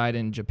Lower East Side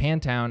in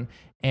Japantown.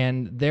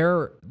 And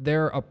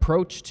their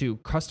approach to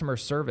customer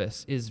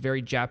service is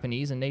very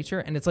Japanese in nature,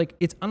 and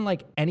it's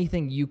unlike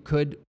anything you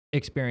could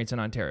experience in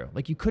Ontario.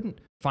 Like you couldn't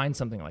find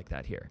something like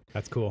that here.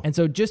 That's cool. And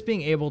so just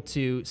being able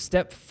to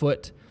step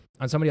foot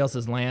on somebody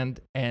else's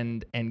land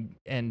and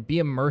be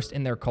immersed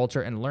in their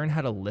culture and learn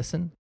how to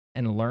listen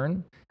and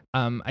learn,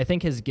 I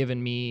think has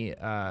given me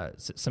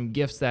some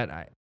gifts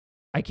that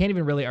I can't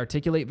even really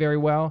articulate very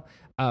well.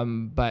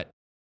 But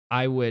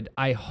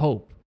I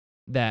hope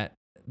that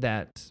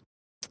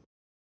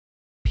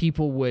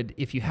people would,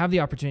 if you have the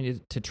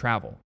opportunity to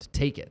travel, to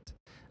take it,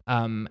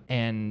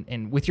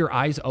 and with your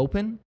eyes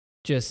open,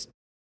 just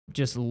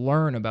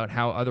learn about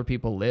how other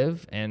people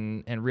live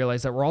and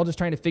realize that we're all just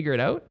trying to figure it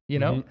out, you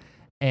know?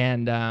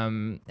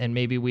 And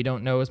maybe we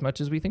don't know as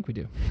much as we think we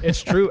do.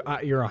 It's true.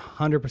 You're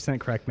 100%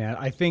 correct, man.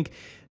 I think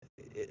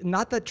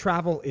not that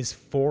travel is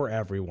for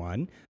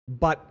everyone,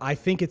 but I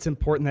think it's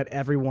important that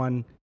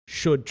everyone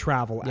should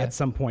travel at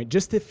some point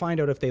just to find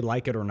out if they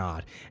like it or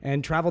not.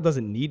 And travel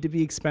doesn't need to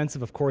be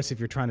expensive. Of course, if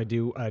you're trying to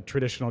do a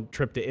traditional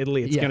trip to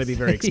Italy, it's going to be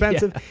very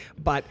expensive.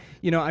 But,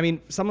 you know, I mean,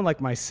 someone like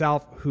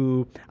myself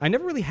who I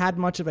never really had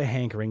much of a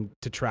hankering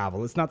to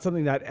travel. It's not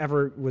something that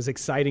ever was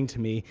exciting to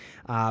me.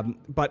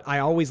 But I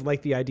always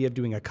liked the idea of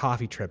doing a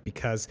coffee trip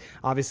because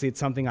obviously it's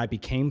something I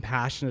became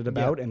passionate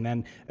about and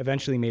then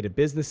eventually made a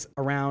business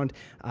around.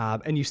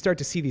 And you start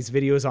to see these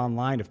videos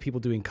online of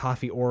people doing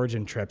coffee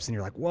origin trips and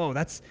you're like, whoa,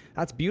 that's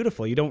beautiful.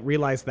 You don't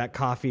realize that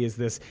coffee is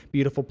this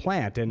beautiful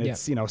plant, and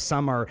it's you know,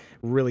 some are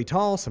really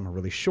tall, some are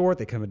really short.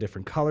 They come in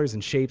different colors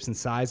and shapes and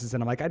sizes,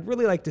 and I'm like, I'd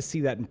really like to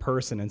see that in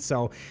person. And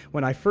so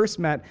when I first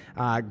met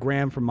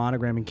Graham from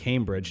Monogram in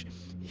Cambridge,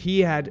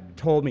 he had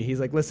told me, he's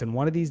like, listen,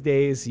 one of these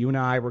days you and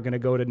I were going to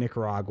go to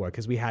Nicaragua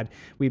because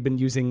we'd been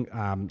using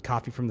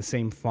coffee from the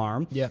same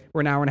farm.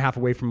 We're an hour and a half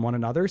away from one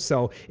another,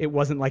 so it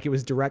wasn't like it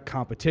was direct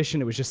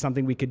competition. It was just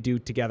something we could do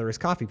together as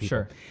coffee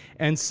people.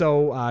 And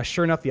so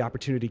sure enough, the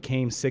opportunity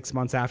came 6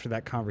 months after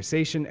that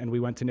conversation, and we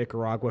went to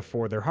Nicaragua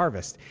for their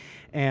harvest.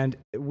 And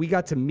we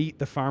got to meet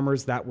the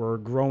farmers that were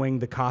growing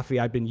the coffee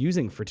I'd been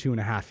using for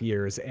 2.5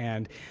 years,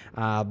 and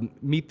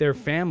meet their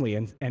family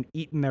and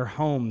eat in their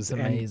homes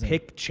and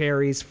pick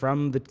cherries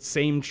from the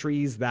same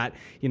trees that,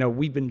 you know,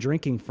 we've been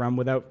drinking from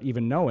without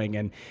even knowing.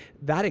 And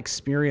that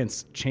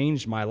experience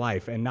changed my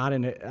life. And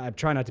I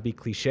try not to be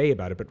cliche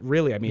about it, but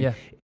really, I mean,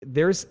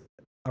 there's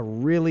a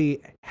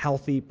really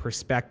healthy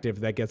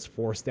perspective that gets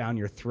forced down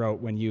your throat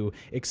when you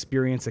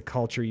experience a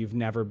culture you've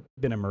never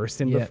been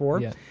immersed in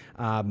before.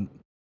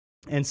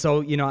 And so,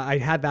 you know, I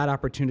had that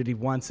opportunity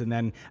once, and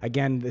then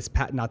again,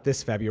 not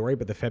this February,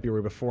 but the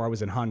February before, I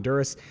was in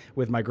Honduras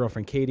with my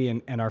girlfriend Katie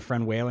and our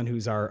friend Waylon,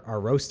 who's our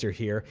roaster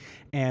here.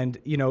 And,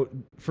 you know,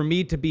 for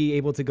me to be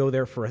able to go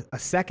there for a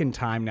second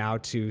time now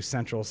to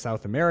Central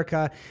South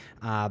America,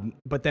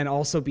 but then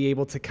also be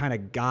able to kind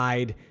of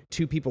guide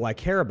two people I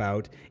care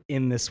about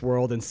in this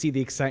world and see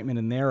the excitement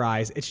in their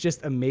eyes, it's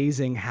just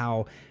amazing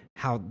how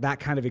that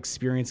kind of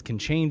experience can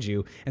change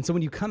you. And so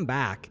when you come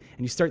back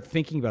and you start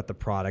thinking about the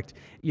product,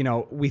 you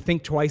know, we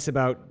think twice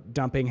about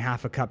dumping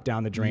half a cup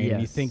down the drain.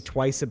 You think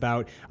twice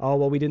about, oh,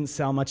 well, we didn't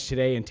sell much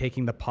today, and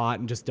taking the pot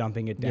and just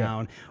dumping it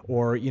down.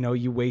 Or, you know,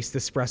 you waste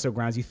espresso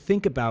grounds. You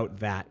think about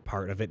that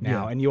part of it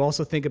now. And you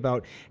also think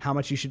about how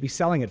much you should be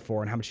selling it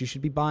for and how much you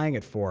should be buying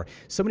it for.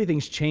 So many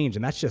things change,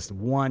 and that's just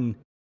one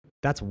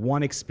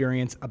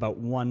experience about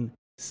one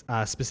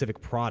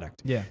specific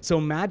product. So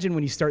imagine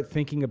when you start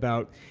thinking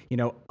about, you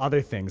know,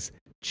 other things,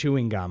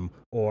 chewing gum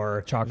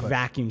or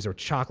vacuums or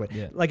chocolate.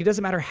 Like, it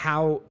doesn't matter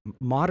how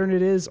modern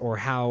it is or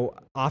how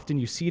often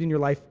you see it in your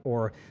life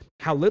or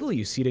how little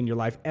you see it in your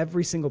life.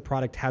 Every single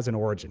product has an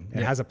origin.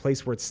 It has a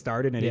place where it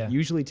started, and it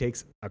usually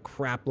takes a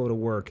crap load of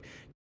work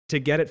to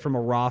get it from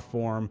a raw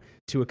form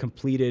to a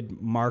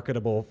completed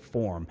marketable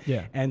form.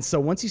 Yeah. And so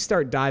once you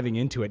start diving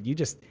into it, you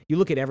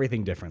look at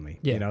everything differently.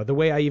 Yeah. You know, the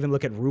way I even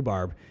look at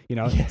rhubarb,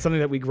 something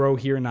that we grow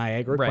here in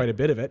Niagara, Right. quite a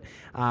bit of it.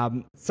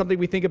 Something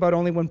we think about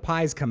only when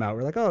pies come out.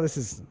 We're like, oh, this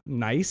is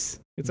nice.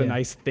 It's a Yeah.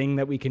 nice thing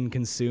that we can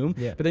consume.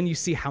 Yeah. But then you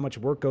see how much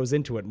work goes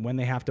into it and when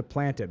they have to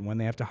plant it and when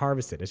they have to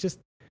harvest it. It's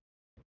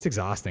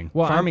exhausting.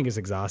 Well, Farming is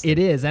exhausting. It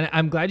is, and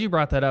I'm glad you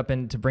brought that up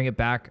and to bring it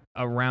back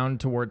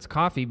around towards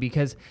coffee,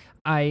 because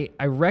I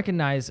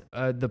recognize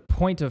the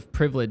point of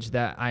privilege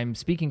that I'm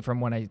speaking from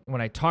when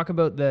I talk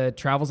about the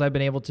travels I've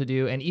been able to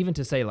do, and even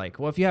to say like,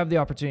 well, if you have the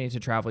opportunity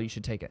to travel, you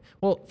should take it.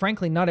 Well,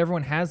 frankly, not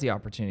everyone has the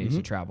opportunity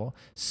to travel.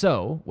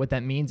 So what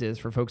that means is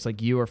for folks like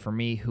you or for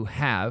me who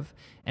have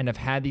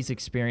had these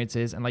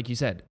experiences, and like you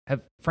said,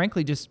 have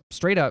frankly just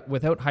straight up,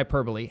 without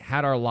hyperbole,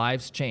 had our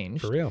lives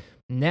changed. For real.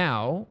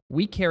 Now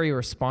we carry a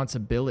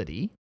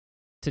responsibility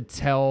to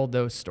tell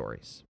those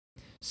stories.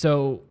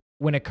 So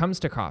when it comes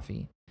to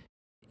coffee,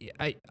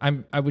 I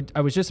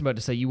was just about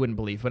to say you wouldn't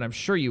believe, but I'm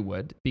sure you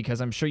would, because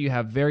I'm sure you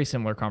have very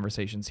similar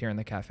conversations here in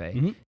the cafe.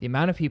 Mm-hmm. The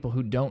amount of people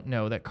who don't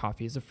know that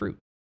coffee is a fruit.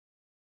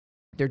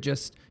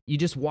 You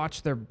just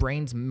watch their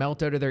brains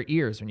melt out of their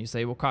ears when you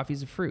say, well,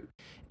 coffee's a fruit.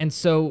 And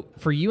so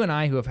for you and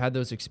I who have had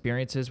those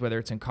experiences, whether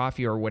it's in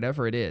coffee or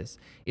whatever it is,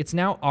 it's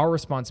now our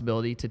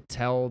responsibility to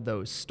tell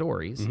those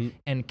stories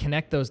and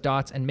connect those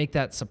dots and make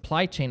that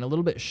supply chain a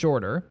little bit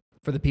shorter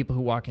for the people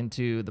who walk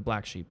into the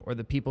Black Sheep or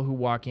the people who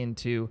walk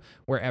into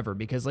wherever.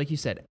 Because like you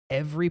said,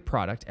 every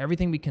product,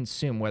 everything we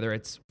consume, whether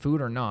it's food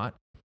or not,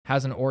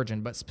 has an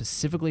origin, but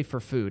specifically for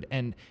food.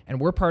 And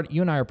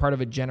you and I are part of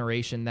a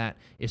generation that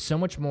is so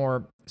much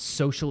more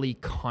socially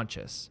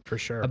conscious. For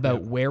sure.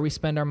 About where we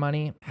spend our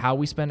money, how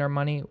we spend our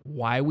money,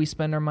 why we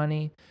spend our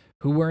money,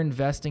 who we're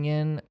investing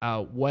in,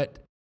 what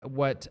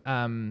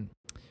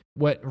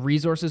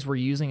resources we're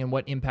using and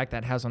what impact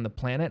that has on the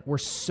planet. We're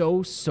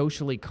so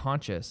socially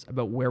conscious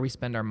about where we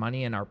spend our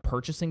money and our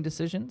purchasing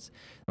decisions.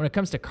 When it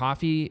comes to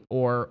coffee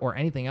or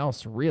anything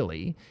else,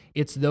 really,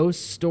 it's those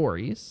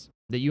stories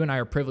that you and I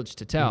are privileged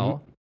to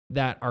tell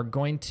that are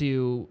going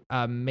to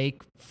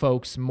make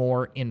folks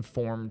more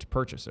informed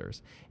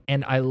purchasers.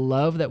 And I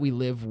love that we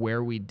live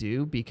where we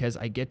do, because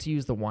I get to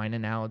use the wine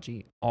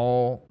analogy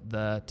all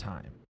the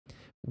time.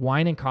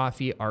 Wine and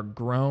coffee are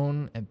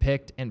grown and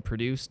picked and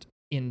produced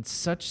in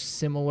such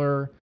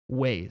similar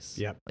ways.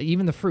 Yep. Like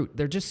even the fruit,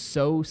 they're just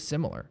so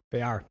similar.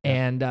 They are.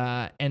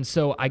 And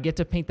so I get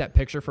to paint that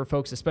picture for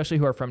folks, especially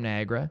who are from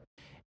Niagara,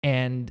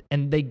 and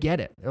they get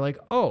it. They're like,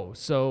 oh,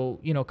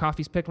 so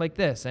coffee's picked like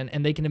this,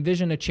 and they can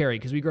envision a cherry,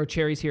 because we grow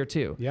cherries here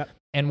too. Yep.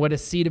 And what a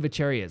seed of a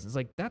cherry is, it's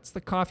like, that's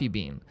the coffee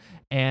bean,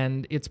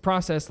 and it's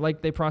processed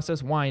like they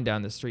process wine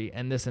down the street,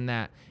 and this and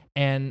that,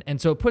 and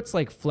so it puts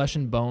like flesh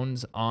and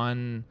bones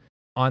on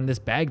this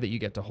bag that you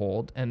get to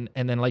hold, and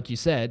then like you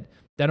said,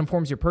 that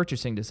informs your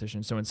purchasing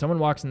decision. So when someone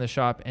walks in the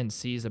shop and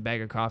sees a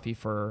bag of coffee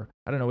for,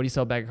 I don't know, what do you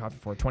sell a bag of coffee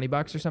for,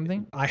 $20 or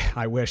something?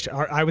 I wish.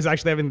 I was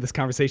actually having this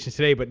conversation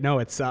today, but no,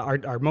 it's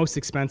our most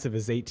expensive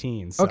is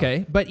 18. So.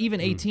 Okay, but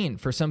even 18,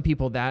 for some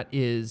people, that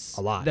is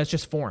a lot. That's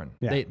just foreign.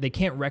 Yeah. They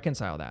can't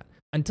reconcile that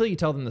until you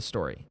tell them the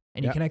story.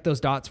 And you Yep. connect those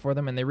dots for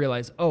them, and they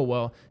realize, oh,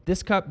 well,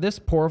 this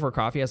pour over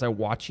coffee, as I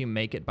watch you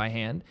make it by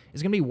hand,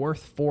 is going to be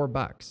worth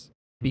 $4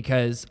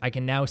 because I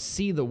can now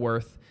see the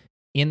worth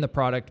in the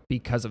product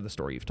because of the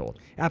story you've told.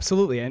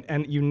 Absolutely,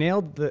 and you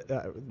nailed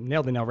the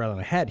nail right on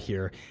the head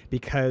here,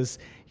 because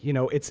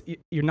you're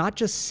not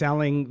just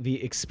selling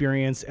the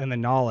experience and the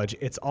knowledge.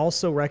 It's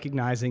also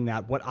recognizing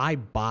that what I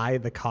buy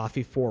the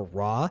coffee for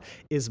raw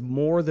is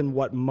more than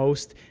what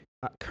most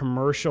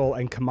commercial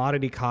and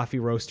commodity coffee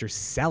roasters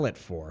sell it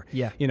for.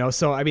 Yeah.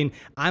 So I mean,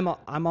 I'm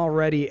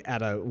already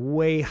at a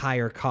way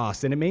higher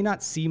cost, and it may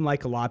not seem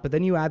like a lot, but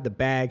then you add the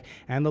bag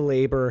and the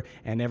labor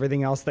and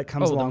everything else that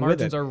comes along the with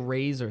it. margins are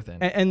razor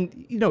thin.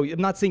 And I'm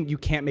not saying you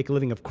can't make a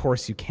living. Of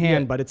course you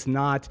can, but it's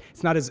not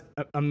as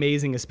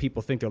amazing as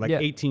people think. They're like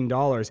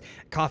 $18.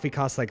 Coffee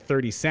costs like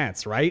 30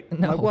 cents, right?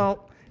 No. Like,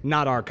 well,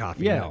 not our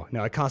coffee. Yeah.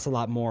 No, it costs a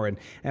lot more. And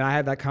I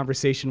had that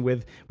conversation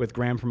with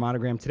Graham from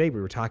Monogram today.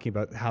 We were talking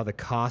about how the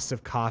costs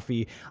of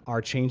coffee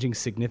are changing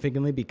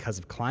significantly because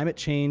of climate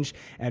change.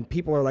 And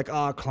people are like,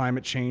 oh,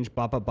 climate change,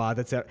 blah, blah, blah.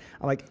 That's it.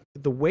 I'm like,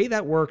 the way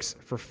that works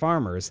for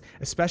farmers,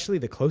 especially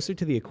the closer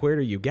to the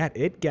equator you get,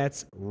 it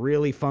gets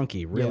really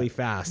funky, really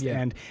fast. Yeah.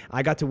 And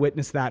I got to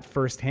witness that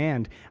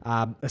firsthand,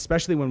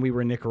 especially when we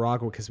were in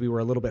Nicaragua, because we were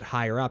a little bit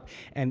higher up,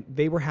 and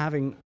they were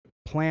having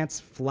plants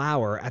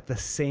flower at the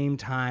same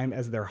time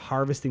as they're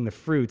harvesting the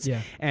fruits.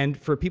 Yeah.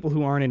 And for people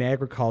who aren't in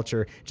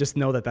agriculture, just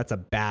know that that's a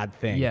bad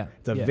thing. Yeah.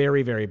 It's a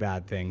very, very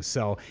bad thing.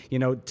 So,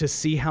 to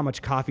see how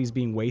much coffee is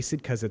being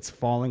wasted because it's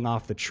falling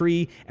off the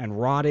tree and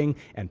rotting,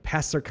 and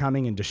pests are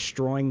coming and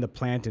destroying the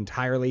plant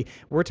entirely.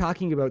 We're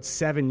talking about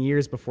 7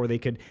 years before they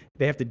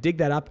have to dig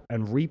that up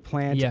and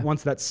replant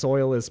once that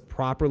soil is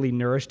properly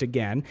nourished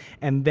again.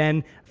 And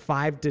then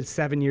 5 to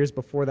 7 years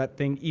before that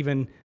thing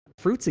even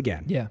fruits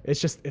again. Yeah.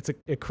 It's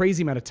a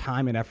crazy amount of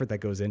time and effort that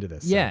goes into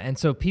this. Yeah, and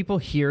so people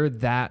hear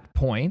that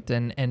point,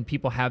 and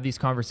people have these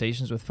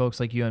conversations with folks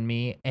like you and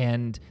me,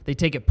 and they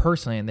take it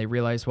personally, and they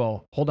realize,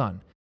 well, hold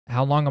on,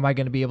 how long am I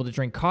going to be able to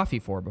drink coffee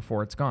for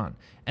before it's gone?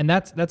 And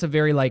that's a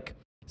very like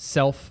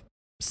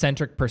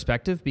self-centric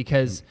perspective,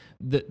 because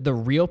the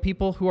real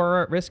people who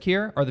are at risk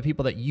here are the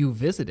people that you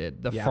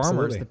visited, the farmers,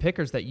 absolutely. the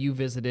pickers that you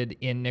visited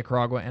in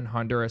Nicaragua and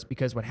Honduras,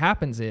 because what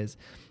happens is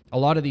a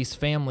lot of these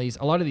families,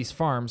 a lot of these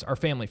farms are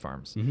family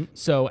farms.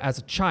 So as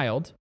a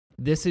child,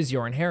 this is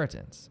your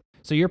inheritance.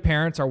 So your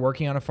parents are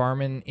working on a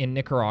farm in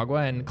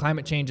Nicaragua, and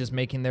climate change is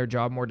making their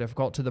job more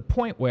difficult to the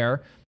point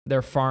where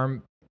their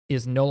farm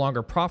is no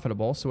longer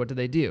profitable. So what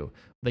do?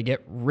 They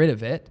get rid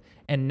of it.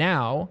 And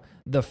now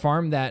the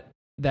farm that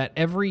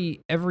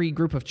every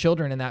group of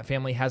children in that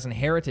family has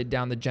inherited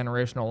down the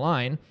generational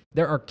line,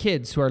 there are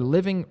kids who are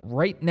living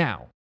right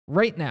now,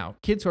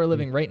 kids who are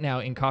living right now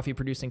in coffee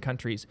producing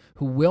countries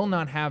who will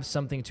not have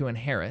something to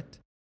inherit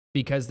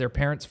because their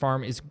parents'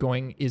 farm is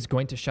going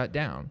to shut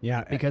down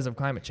because of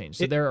climate change.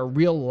 So there are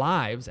real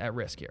lives at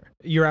risk here.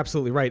 You're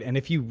absolutely right. And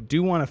if you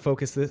do want to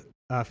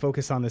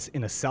focus on this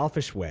in a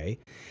selfish way,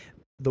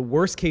 the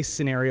worst case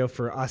scenario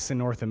for us in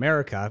North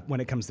America when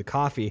it comes to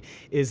coffee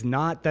is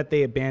not that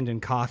they abandon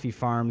coffee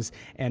farms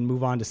and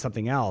move on to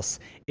something else.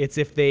 It's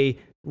if they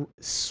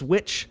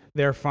switch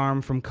their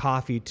farm from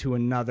coffee to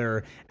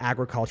another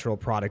agricultural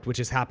product, which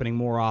is happening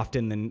more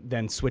often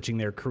than switching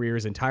their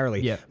careers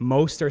entirely. Yeah.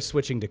 Most are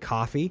switching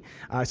to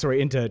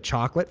into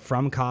chocolate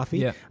from coffee.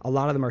 Yeah. A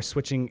lot of them are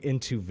switching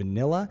into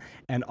vanilla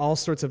and all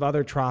sorts of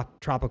other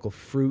tropical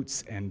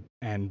fruits and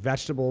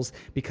vegetables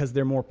because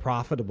they're more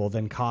profitable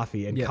than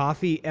coffee. And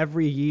coffee,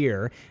 every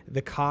year,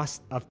 the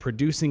cost of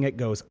producing it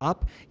goes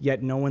up,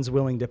 yet no one's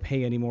willing to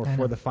pay anymore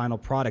for the final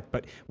product.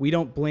 But we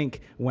don't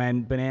blink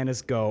when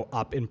bananas go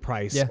up in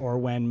price or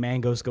when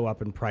mangoes go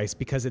up in price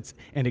because it's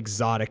an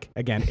exotic,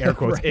 again, air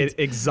quotes,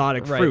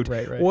 exotic fruit.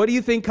 Right. What do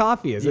you think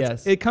coffee is?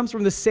 Yes. It comes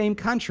from the same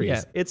countries.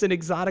 Yeah. It's an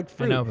exotic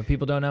fruit. I know, but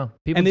people don't know.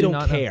 People and they do don't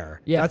not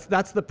care. Know. Yeah.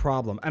 That's the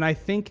problem. And I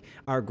think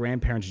our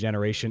grandparents'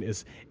 generation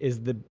is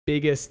the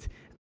biggest,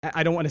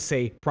 I don't want to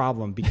say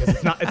problem because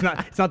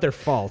it's not their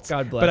fault.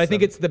 God bless But I think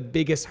them. it's the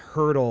biggest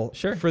hurdle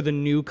Sure. for the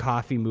new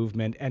coffee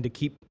movement and to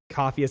keep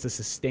coffee as a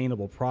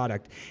sustainable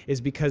product is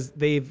because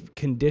they've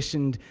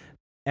conditioned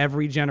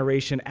every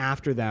generation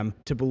after them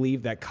to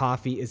believe that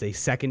coffee is a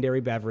secondary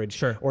beverage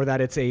Sure. or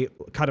that it's a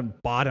kind of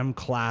bottom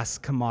class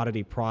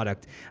commodity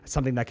product,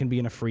 something that can be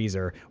in a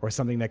freezer or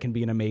something that can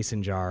be in a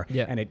mason jar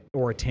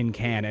or a tin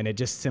can, and it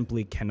just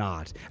simply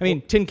cannot. I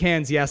mean, tin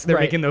cans, yes, they're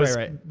making those.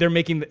 They're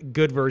making the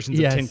good versions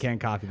of tin can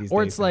coffee these days.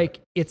 Or it's like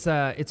it's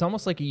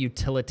almost like a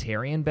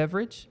utilitarian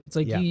beverage. It's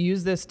like you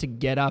use this to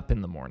get up in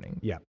the morning.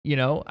 Yeah. You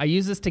know, I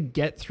use this to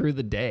get through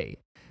the day.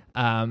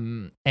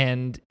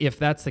 And if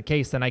that's the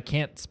case, then I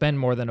can't spend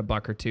more than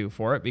 $1 or $2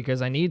 for it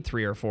because I need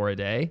 3 or 4 a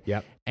day.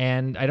 Yep.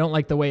 And I don't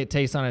like the way it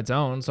tastes on its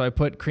own. So I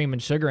put cream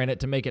and sugar in it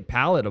to make it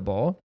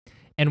palatable.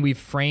 And we've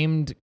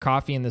framed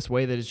coffee in this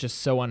way that is just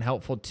so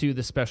unhelpful to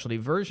the specialty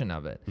version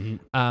of it,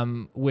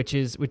 which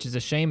is a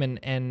shame.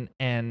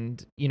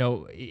 And you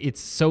know,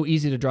 it's so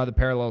easy to draw the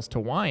parallels to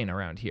wine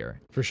around here.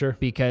 For sure.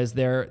 Because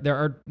there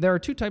are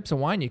 2 types of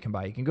wine you can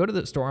buy. You can go to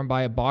the store and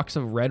buy a box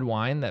of red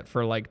wine that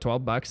for like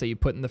 $12 that you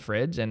put in the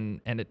fridge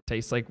and it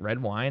tastes like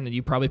red wine, and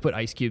you probably put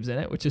ice cubes in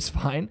it, which is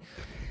fine.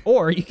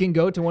 Or you can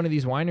go to one of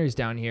these wineries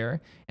down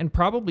here and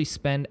probably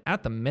spend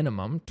at the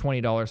minimum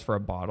 $20 for a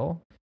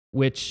bottle,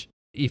 which,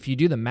 if you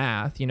do the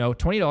math, you know,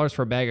 $20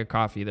 for a bag of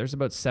coffee, there's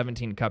about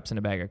 17 cups in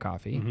a bag of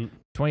coffee.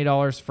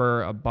 $20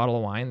 for a bottle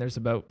of wine, there's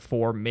about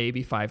 4,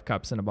 maybe 5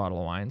 cups in a bottle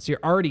of wine. So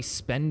you're already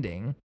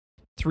spending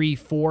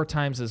 3-4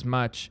 times as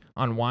much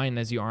on wine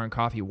as you are on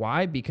coffee.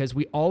 Why? Because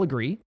we all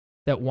agree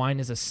that wine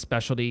is a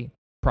specialty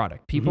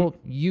product. People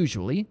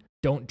usually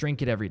don't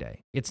drink it every day.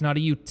 It's not a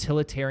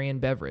utilitarian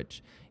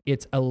beverage.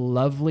 It's a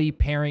lovely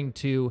pairing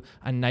to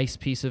a nice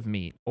piece of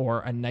meat or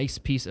a nice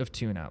piece of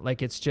tuna.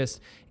 Like it's just,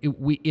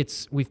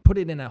 we've put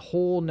it in a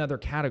whole nother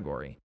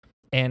category.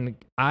 And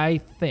I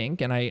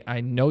think, and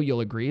I know you'll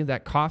agree,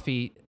 that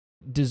coffee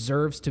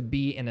deserves to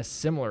be in a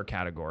similar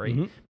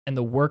category. And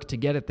the work to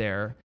get it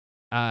there,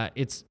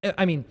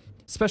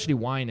 specialty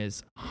wine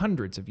is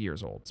hundreds of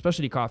years old.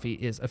 Specialty coffee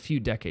is a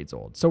few decades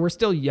old. So we're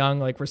still young,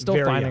 like we're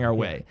still finding our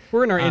way.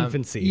 We're in our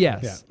infancy.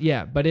 Yes.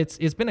 Yeah. But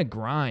it's been a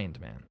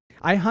grind, man.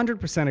 I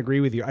 100% agree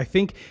with you. I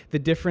think the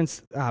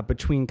difference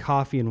between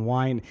coffee and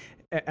wine,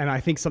 and I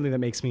think something that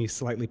makes me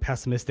slightly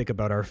pessimistic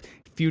about our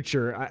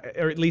future,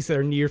 or at least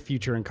our near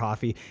future in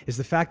coffee, is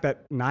the fact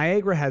that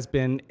Niagara has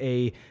been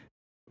a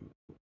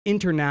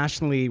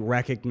internationally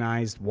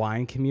recognized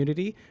wine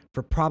community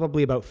for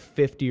probably about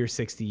 50 or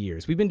 60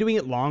 years. We've been doing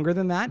it longer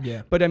than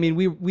that, but I mean,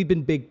 we've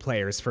been big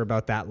players for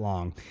about that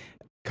long.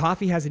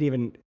 Coffee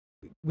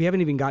we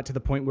haven't even got to the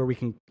point where we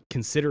can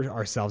consider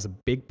ourselves a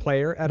big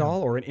player at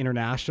all or an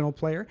international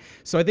player.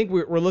 So I think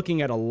we're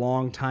looking at a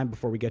long time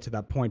before we get to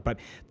that point. But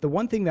the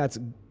one thing that's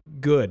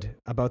good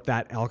about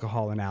that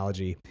alcohol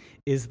analogy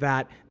is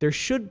that there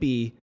should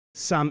be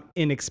some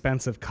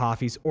inexpensive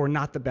coffees or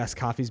not the best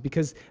coffees,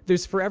 because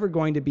there's forever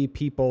going to be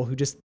people who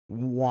just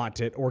want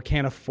it or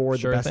can't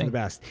afford the best of the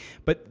best.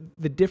 But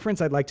the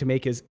difference I'd like to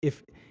make is,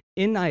 if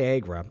in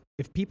Niagara,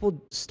 if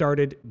people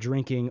started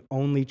drinking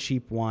only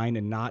cheap wine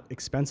and not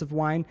expensive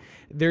wine,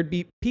 there'd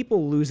be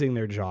people losing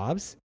their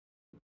jobs,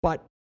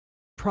 but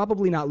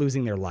probably not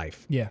losing their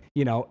life. Yeah.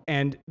 You know,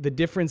 and the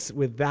difference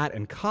with that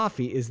and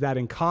coffee is that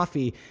in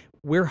coffee,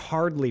 we're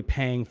hardly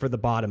paying for the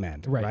bottom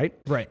end, right?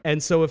 Right.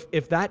 And so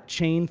if that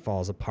chain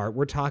falls apart,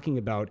 we're talking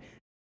about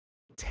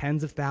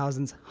tens of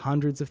thousands,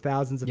 hundreds of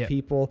thousands of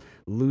people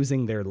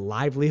losing their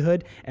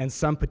livelihood, and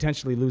some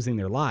potentially losing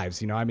their lives.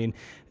 You know, I mean,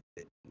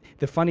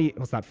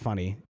 it's not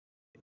funny.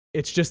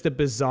 It's just a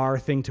bizarre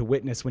thing to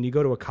witness when you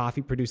go to a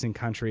coffee producing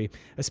country,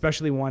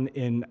 especially one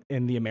in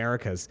the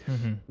Americas,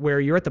 where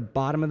you're at the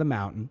bottom of the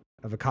mountain,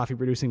 of a coffee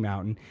producing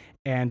mountain,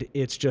 and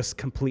it's just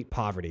complete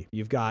poverty.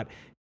 You've got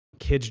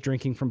kids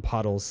drinking from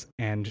puddles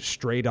and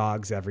stray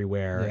dogs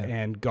everywhere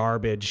and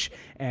garbage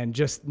and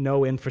just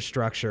no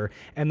infrastructure.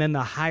 And then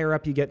the higher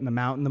up you get in the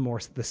mountain, the more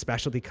the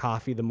specialty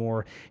coffee, the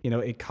more, you know,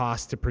 it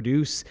costs to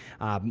produce.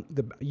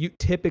 You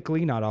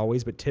typically, not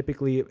always, but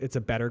typically it's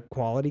a better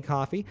quality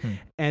coffee.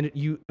 And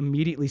you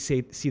immediately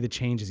see the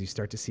changes. You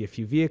start to see a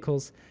few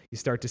vehicles. You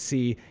start to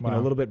see you know,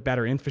 a little bit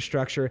better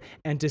infrastructure,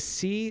 and to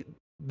see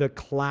the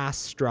class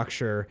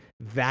structure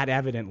that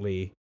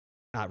evidently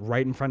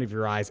right in front of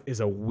your eyes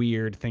is a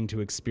weird thing to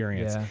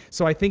experience.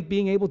 So I think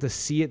being able to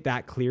see it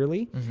that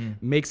clearly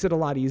makes it a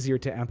lot easier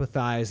to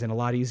empathize and a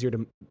lot easier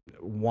to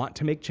want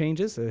to make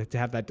changes, to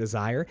have that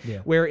desire.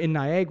 Where in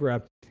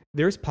Niagara,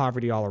 there's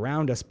poverty all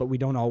around us, but we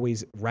don't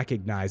always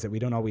recognize it. We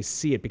don't always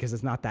see it because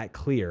it's not that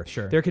clear.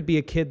 There could be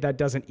a kid that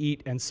doesn't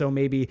eat, and so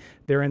maybe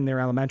they're in their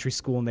elementary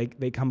school and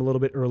they come a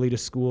little bit early to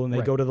school and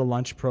they go to the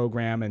lunch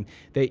program and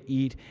they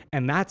eat,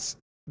 and that's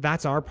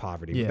our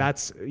poverty.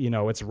 That's, you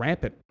know, it's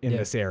rampant in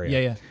this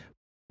area.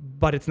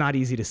 But it's not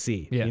easy to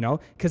see, you know,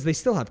 because they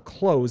still have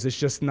clothes. It's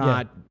just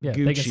not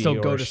Gucci. They can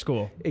still go to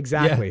school.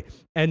 Exactly.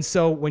 And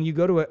so when you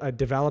go to a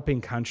developing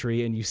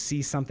country and you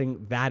see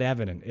something that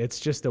evident, it's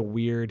just a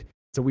weird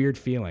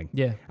feeling.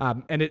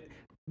 And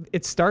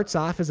it starts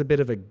off as a bit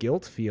of a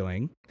guilt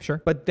feeling.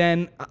 But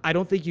then I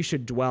don't think you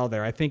should dwell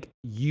there. I think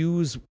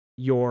use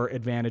your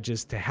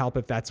advantages to help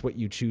if that's what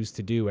you choose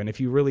to do. And if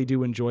you really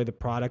do enjoy the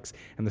products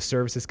and the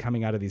services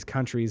coming out of these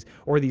countries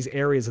or these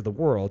areas of the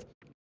world,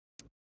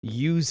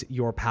 use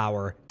your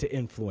power to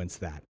influence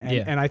that.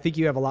 And I think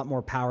you have a lot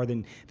more power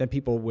than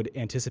people would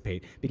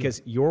anticipate,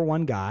 because you're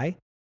one guy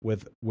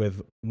with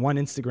one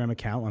Instagram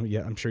account.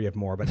 I'm sure you have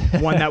more, but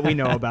one that we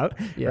know about,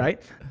 right?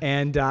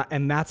 And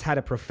that's had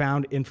a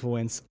profound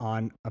influence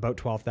on about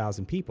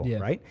 12,000 people,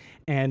 right?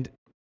 And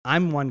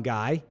I'm one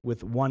guy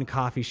with one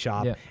coffee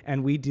shop,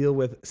 and we deal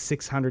with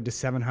 600 to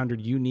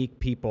 700 unique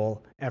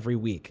people every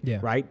week,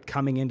 right?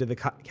 Coming into the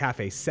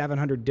cafe,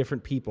 700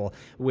 different people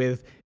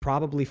with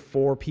probably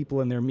 4 people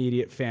in their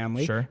immediate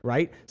family,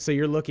 right? So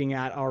you're looking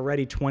at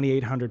already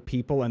 2,800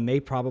 people, and they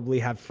probably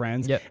have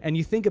friends. And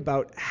you think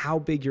about how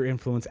big your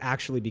influence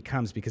actually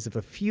becomes, because if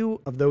a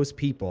few of those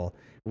people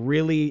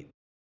really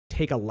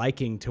take a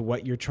liking to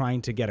what you're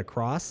trying to get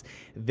across,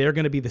 they're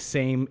going to be the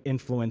same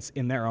influence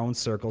in their own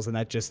circles, and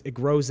it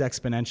grows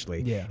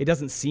exponentially. It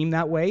doesn't seem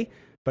that way,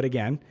 but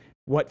again,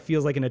 what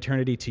feels like an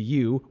eternity to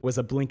you was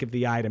a blink of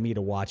the eye to me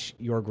to watch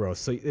your growth.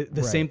 So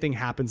the same thing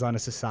happens on a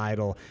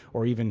societal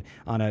or even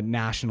on a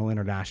national,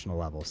 international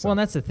level. So. Well, and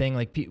that's the thing.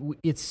 Like,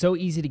 it's so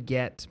easy to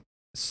get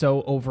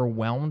so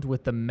overwhelmed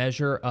with the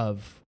measure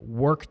of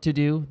work to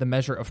do, the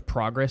measure of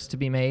progress to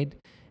be made.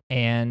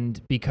 And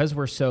because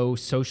we're so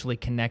socially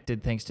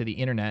connected thanks to the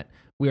internet,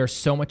 we are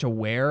so much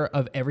aware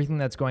of everything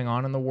that's going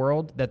on in the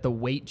world that the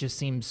weight just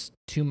seems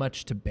too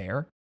much to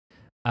bear.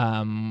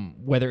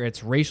 Whether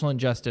it's racial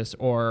injustice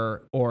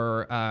or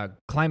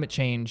climate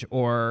change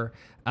or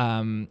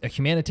a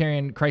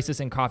humanitarian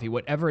crisis in coffee,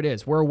 whatever it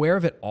is, we're aware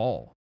of it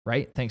all,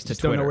 right? Thanks to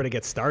Twitter. Don't know where to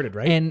get started,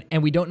 right?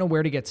 And we don't know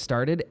where to get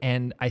started.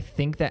 And I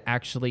think that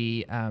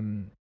actually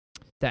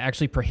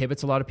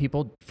prohibits a lot of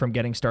people from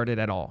getting started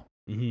at all.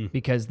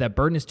 Because that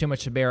burden is too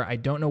much to bear. I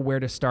don't know where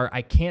to start.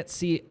 I can't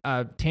see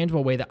a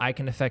tangible way that I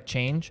can affect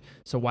change.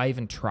 So why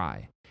even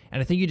try? And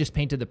I think you just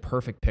painted the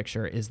perfect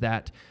picture, is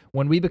that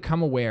when we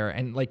become aware,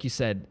 and like you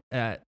said,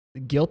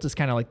 guilt is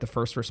kind of like the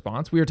first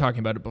response. We were talking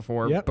about it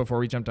before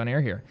we jumped on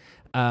air here.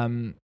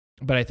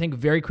 But I think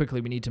very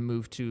quickly we need to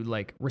move to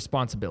like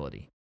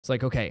responsibility. It's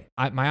like, okay,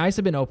 my eyes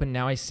have been opened.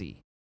 Now I see.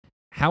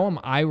 How am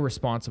I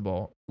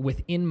responsible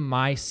within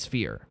my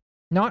sphere?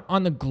 Not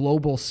on the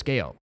global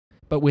scale,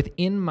 but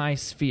within my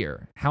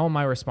sphere. How am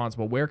I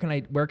responsible? Where can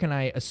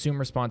I assume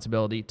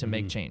responsibility to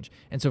make change?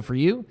 And so for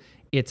you,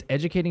 it's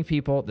educating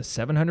people, the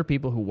 700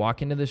 people who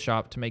walk into the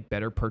shop, to make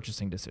better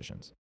purchasing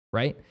decisions,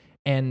 right?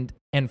 And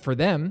for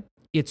them,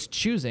 it's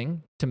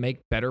choosing to make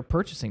better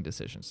purchasing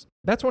decisions.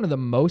 That's one of the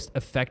most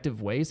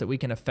effective ways that we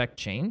can affect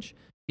change,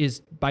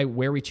 is by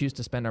where we choose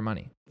to spend our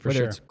money,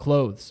 whether it's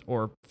clothes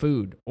or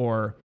food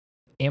or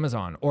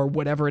Amazon or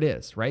whatever it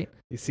is, right?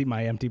 You see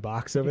my empty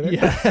box over there?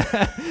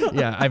 Yeah.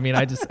 Yeah. I mean,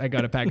 I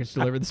got a package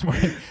delivered this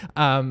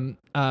morning.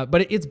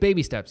 But it's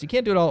baby steps. You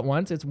can't do it all at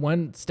once. It's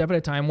one step at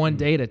a time, one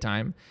day at a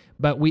time.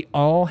 But we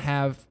all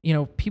have,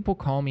 people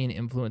call me an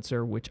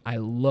influencer, which I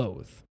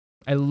loathe.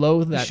 I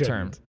loathe that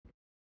term.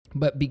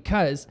 But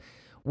because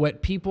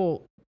what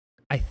people,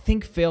 I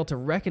think, fail to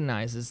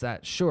recognize is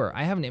that, sure,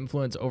 I have an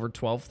influence over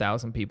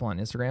 12,000 people on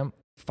Instagram.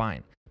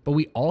 Fine. But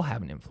we all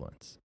have an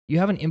influence. You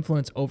have an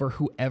influence over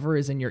whoever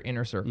is in your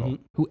inner circle,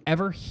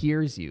 whoever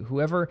hears you,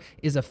 whoever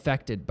is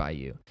affected by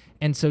you.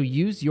 And so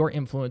use your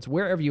influence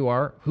wherever you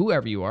are,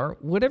 whoever you are,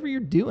 whatever you're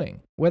doing,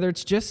 whether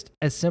it's just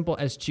as simple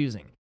as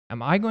choosing.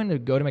 Am I going to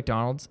go to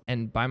McDonald's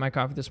and buy my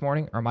coffee this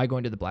morning, or am I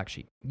going to the Black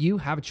Sheep? You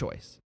have a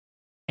choice.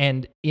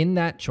 And in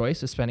that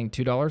choice of spending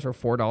 $2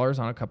 or $4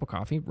 on a cup of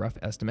coffee, rough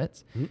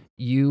estimates,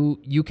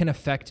 you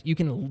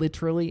can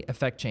literally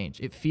affect change.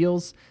 It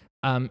feels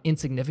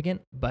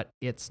insignificant, but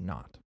it's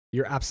not.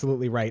 You're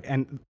absolutely right.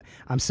 And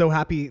I'm so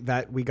happy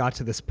that we got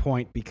to this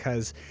point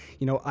because,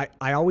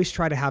 I always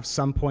try to have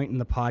some point in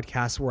the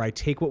podcast where I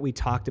take what we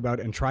talked about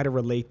and try to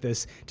relate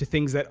this to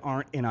things that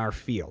aren't in our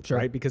field,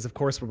 right? Because of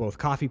course we're both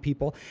coffee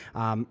people.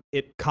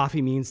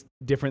 Coffee means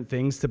different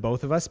things to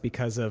both of us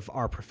because of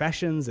our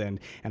professions and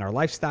our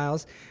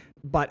lifestyles.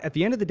 But at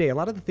the end of the day, a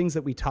lot of the things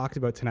that we talked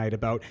about tonight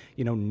about,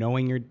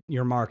 knowing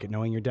your market,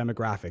 knowing your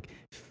demographic,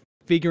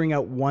 figuring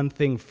out one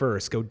thing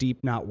first, go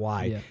deep, not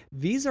wide. Yeah.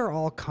 These are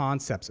all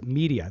concepts,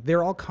 media.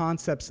 They're all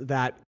concepts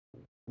that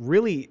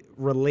really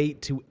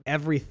relate to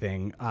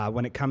everything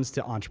when it comes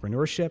to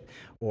entrepreneurship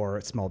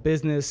or small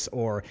business,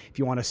 or if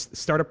you want to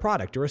start a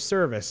product or a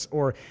service,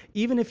 or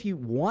even if you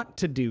want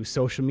to do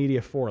social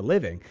media for a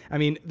living. I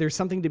mean, there's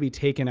something to be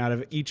taken out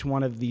of each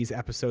one of these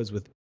episodes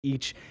with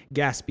each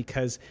guest,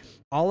 because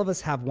all of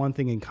us have one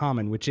thing in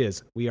common, which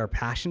is we are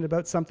passionate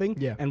about something,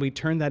 and we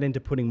turn that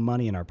into putting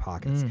money in our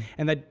pockets.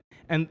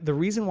 And the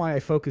reason why I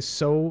focus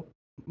so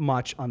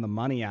much on the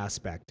money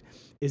aspect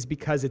is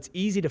because it's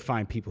easy to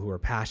find people who are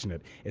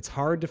passionate. It's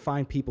hard to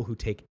find people who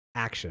take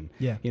action.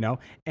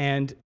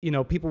 And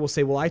people will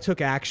say, well, I took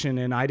action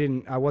and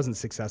I wasn't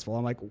successful.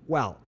 I'm like,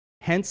 well,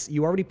 hence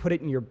you already put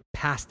it in your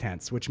past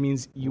tense, which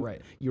means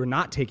you're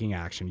not taking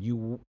action.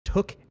 You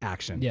took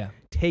action.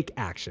 Take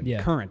action.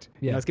 Current.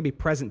 It's gonna be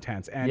present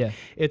tense. And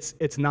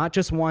it's not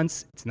just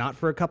once, it's not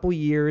for a couple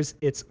years,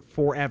 it's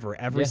forever,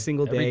 every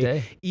single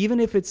day. Even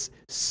if it's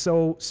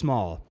so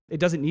small. It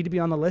doesn't need to be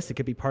on the list. It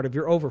could be part of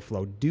your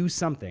overflow. Do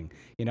something.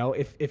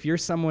 If you're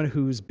someone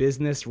whose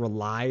business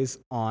relies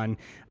on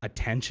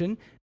attention,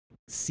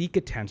 seek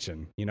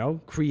attention,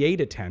 create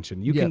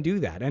attention. You can do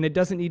that. And it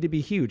doesn't need to be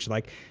huge.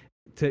 Like,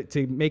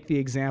 to make the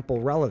example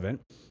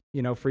relevant,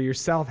 for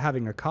yourself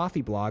having a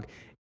coffee blog,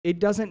 it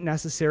doesn't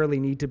necessarily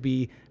need to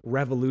be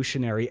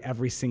revolutionary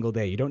every single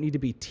day. You don't need to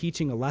be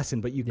teaching a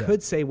lesson, but you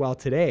could say, well,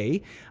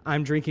 today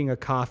I'm drinking a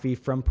coffee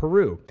from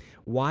Peru.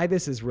 Why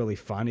this is really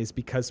fun is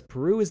because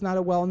Peru is not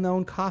a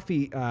well-known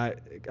coffee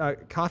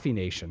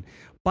nation,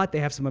 but they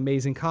have some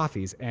amazing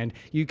coffees, and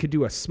you could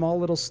do a small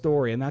little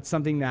story, and that's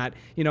something that,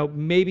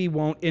 maybe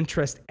won't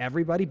interest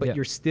everybody, but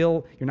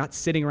you're not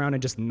sitting around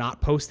and just not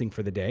posting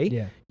for the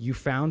day. You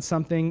found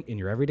something in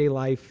your everyday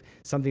life,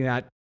 something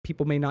that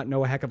people may not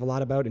know a heck of a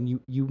lot about, and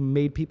you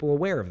made people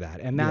aware of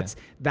that. And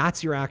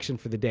that's your action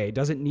for the day. It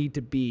doesn't need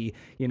to be,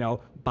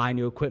 buy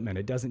new equipment.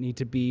 It doesn't need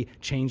to be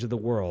change the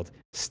world.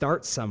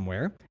 Start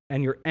somewhere,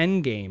 and your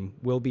end game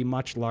will be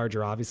much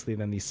larger, obviously,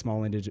 than these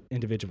small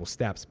individual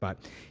steps. But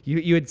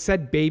you had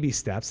said baby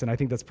steps, and I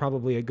think that's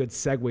probably a good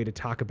segue to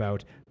talk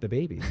about the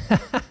baby.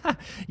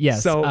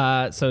 Yes.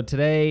 So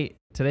today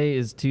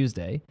is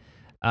Tuesday.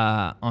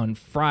 On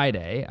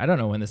Friday, I don't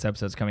know when this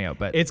episode's coming out,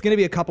 but it's going to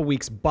be a couple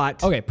weeks,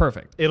 but okay,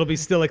 perfect. It'll be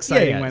still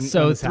exciting when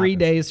so 3 happens.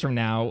 days from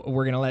now,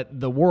 we're going to let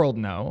the world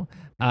know.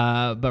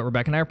 But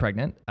Rebecca and I are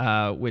pregnant,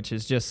 which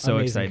is just so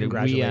amazing. exciting.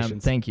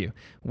 Congratulations. Thank you.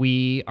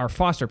 We are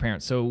foster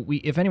parents. So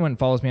if anyone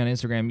follows me on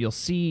Instagram, you'll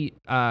see,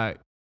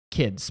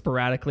 kids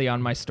sporadically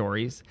on my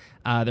stories.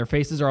 Their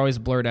faces are always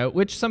blurred out,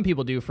 which some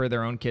people do for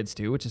their own kids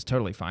too, which is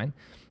totally fine.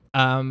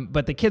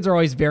 But the kids are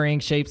always varying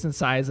shapes and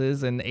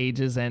sizes and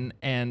ages, and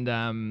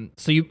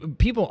so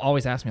people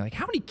always ask me, like,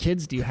 how many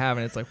kids do you have?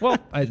 And it's like, well,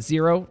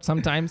 0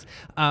 sometimes.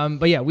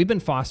 But yeah, we've been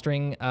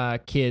fostering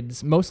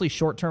kids, mostly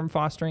short-term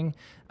fostering.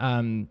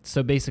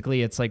 So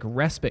basically it's like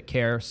respite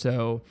care.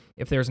 So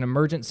if there's an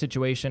emergent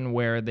situation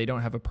where they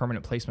don't have a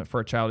permanent placement for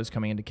a child who's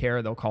coming into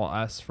care, they'll call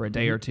us for a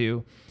day or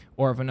two.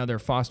 Or if another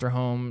foster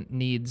home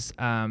needs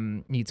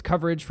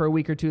coverage for a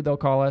week or two, they'll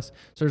call us.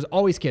 So there's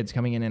always kids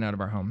coming in and out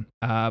of our home.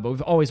 But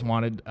we've always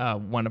wanted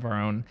one of our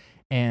own.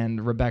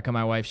 And Rebecca,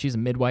 my wife, she's a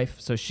midwife,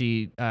 so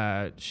she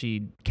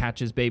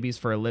catches babies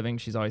for a living.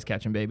 She's always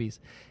catching babies.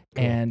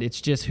 Cool. And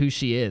it's just who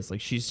she is.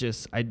 Like, she's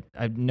just,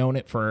 I've known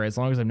it for as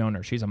long as I've known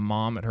her. She's a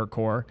mom at her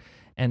core.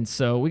 And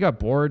so we got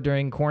bored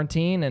during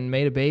quarantine and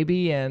made a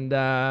baby, and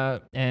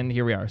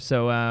here we are.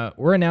 So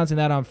we're announcing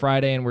that on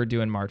Friday, and we're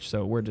due in March.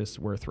 So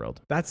we're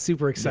thrilled. That's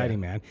super exciting,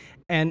 man.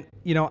 And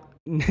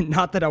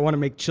not that I want to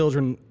make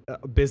children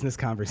a business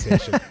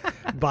conversation,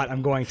 but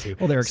I'm going to.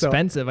 Well, they're So,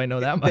 expensive. I know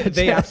that much.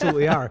 they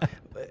absolutely are.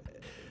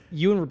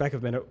 You and Rebecca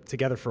have been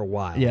together for a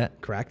while, Yeah.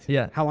 correct?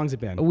 Yeah. How long's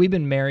it been? We've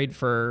been married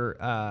for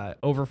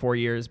over 4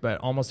 years, but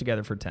almost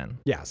together for 10.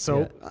 Yeah,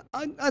 so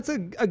that's a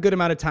good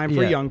amount of time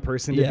for a Yeah. young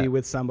person to Yeah. be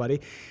with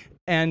somebody.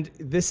 And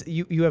this,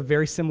 you have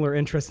very similar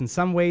interests in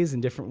some ways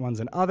and different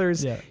ones in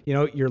others. Yeah. You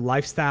know, your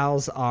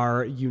lifestyles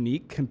are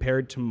unique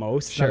compared to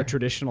most, Sure. our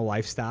traditional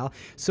lifestyle.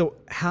 So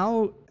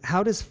how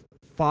does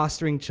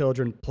fostering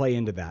children play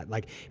into that?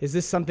 Like, is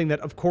this something that,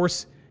 of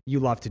course, you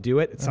love to do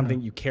it? It's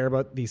something you care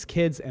about these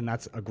kids, and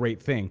that's a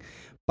great thing.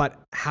 But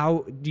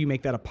how do you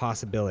make that a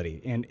possibility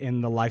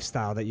in the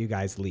lifestyle that you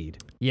guys lead?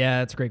 Yeah,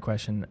 that's a great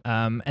question.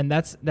 And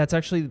that's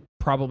actually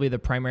probably the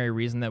primary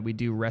reason that we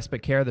do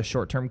respite care, the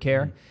short-term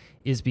care,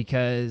 is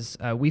because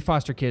we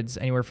foster kids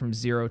anywhere from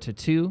 0 to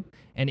 2.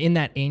 And in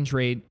that age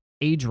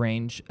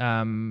range,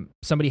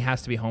 somebody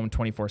has to be home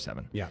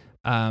 24/7. Yeah.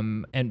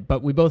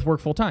 But we both work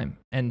full time.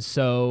 And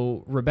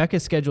so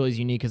Rebecca's schedule is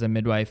unique as a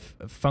midwife.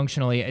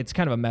 Functionally, it's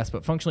kind of a mess,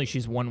 but functionally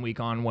she's 1 week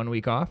on, 1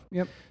 week off.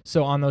 Yep.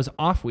 So on those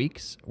off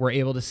weeks, we're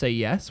able to say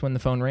yes when the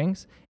phone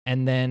rings.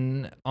 And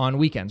then on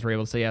weekends, we're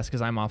able to say yes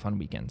because I'm off on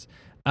weekends.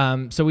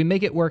 So we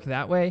make it work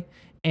that way.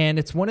 And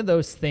it's one of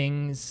those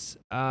things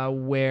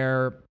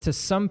where to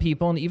some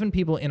people, and even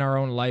people in our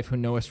own life who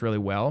know us really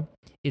well,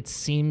 it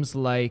seems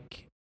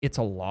like it's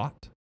a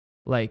lot.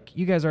 Like,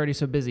 you guys are already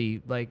so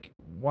busy. Like,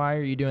 why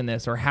are you doing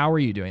this? Or how are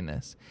you doing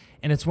this?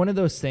 And it's one of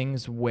those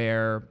things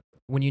where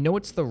when you know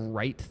it's the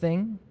right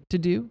thing to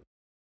do,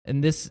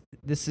 and this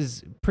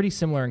is pretty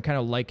similar and kind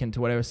of likened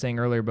to what I was saying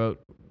earlier about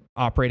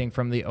operating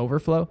from the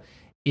overflow,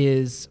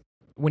 is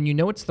when you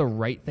know it's the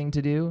right thing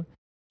to do,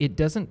 it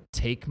doesn't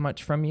take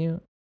much from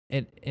you.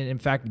 It in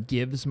fact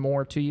gives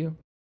more to you.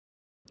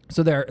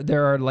 So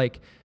there are like,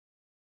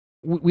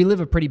 we live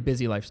a pretty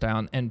busy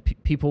lifestyle, and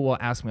people will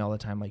ask me all the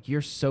time, like,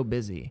 you're so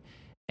busy,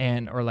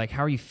 or like,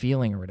 how are you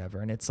feeling or whatever.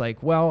 And it's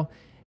like, well,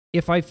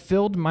 if I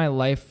filled my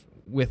life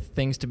with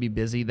things to be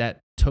busy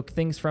that took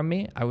things from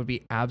me, I would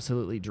be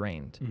absolutely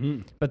drained.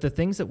 Mm-hmm. But the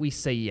things that we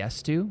say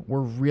yes to,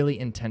 we're really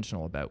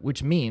intentional about,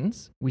 which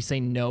means we say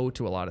no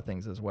to a lot of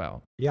things as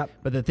well. Yep.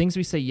 But the things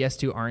we say yes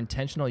to are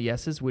intentional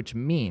yeses, which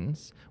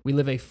means we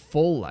live a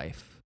full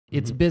life.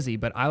 It's busy,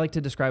 but I like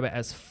to describe it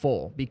as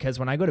full, because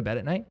when I go to bed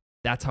at night,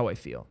 that's how I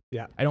feel.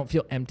 Yeah. I don't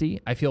feel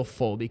empty. I feel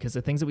full, because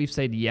the things that we've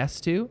said yes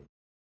to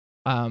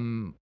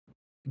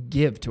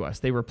give to us.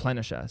 They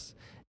replenish us.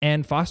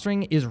 And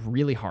fostering is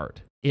really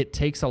hard. It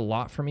takes a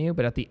lot from you,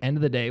 but at the end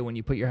of the day, when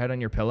you put your head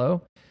on your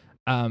pillow,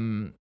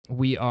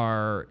 we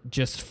are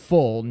just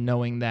full,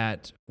 knowing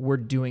that we're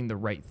doing the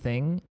right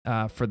thing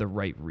for the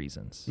right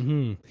reasons.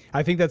 Mm-hmm.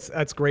 I think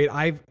that's great.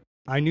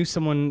 I knew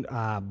someone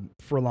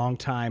for a long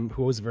time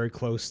who was very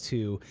close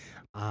to,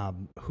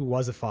 who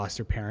was a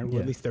foster parent, or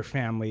at least their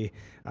family.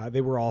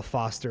 They were all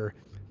foster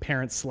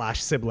parents /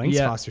 siblings,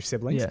 foster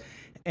siblings. Yeah.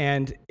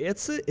 And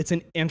it's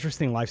an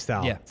interesting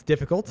lifestyle. Yeah. It's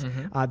difficult.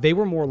 Mm-hmm. They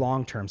were more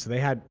long term, so they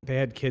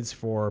had kids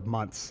for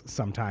months,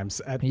 sometimes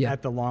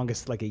at the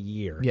longest, like a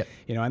year. Yeah.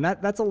 You know, and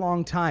that's a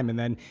long time. And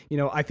then, you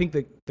know, I think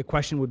the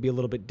question would be a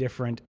little bit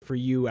different for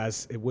you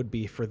as it would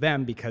be for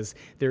them, because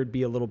there'd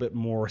be a little bit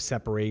more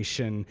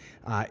separation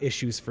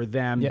issues for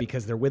them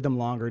because they're with them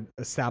longer,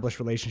 established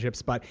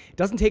relationships. But it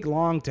doesn't take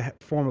long to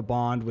form a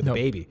bond with a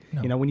baby.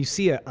 No. You know, when you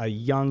see a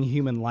young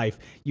human life,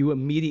 you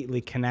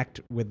immediately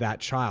connect with that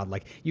child.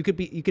 Like, you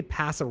could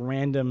pass a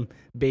random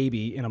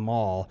baby in a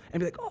mall and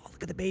be like, oh,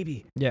 look at the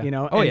baby. Yeah. You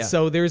know? Oh, and yeah.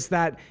 so there's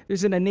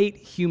an innate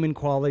human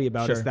quality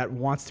about us Sure. that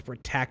wants to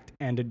protect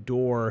and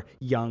adore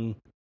young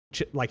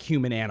like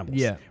human animals,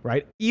 Yeah.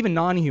 right? Even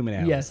non-human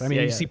animals. Yes. I mean,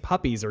 Yeah, you yeah. see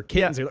puppies or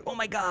kittens, you're like, oh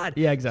my God,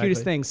 Yeah, exactly.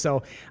 cutest thing.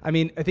 So, I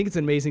mean, I think it's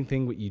an amazing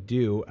thing what you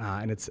do,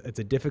 and it's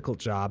a difficult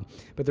job.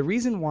 But the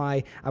reason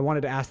why I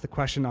wanted to ask the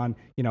question on,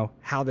 you know,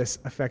 how this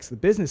affects the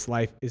business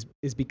life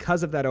is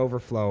because of that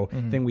overflow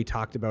thing we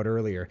talked about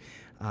earlier.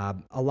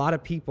 A lot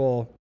of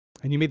people,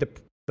 and you made the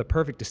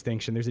perfect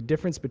distinction. There's a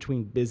difference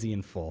between busy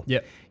and full.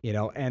 Yep. You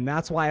know, and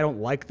that's why I don't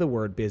like the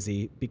word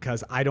busy,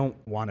 because I don't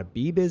want to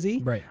be busy.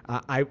 Right.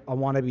 I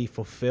want to be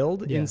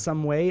fulfilled in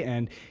some way.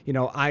 And, you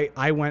know,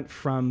 I went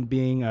from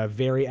being a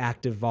very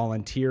active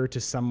volunteer to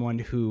someone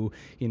who,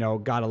 you know,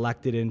 got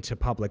elected into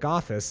public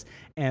office.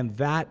 And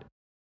that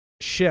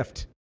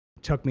shift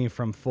took me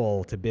from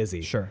full to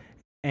busy. Sure.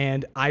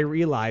 And I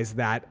realized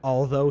that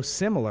although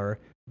similar,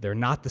 they're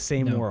not the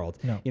same world.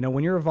 No. You know,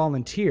 when you're a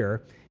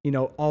volunteer, you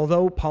know,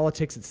 although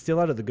politics, it's still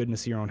out of the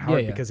goodness of your own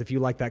heart, Yeah. because if you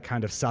like that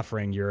kind of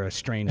suffering, you're a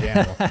strange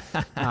animal.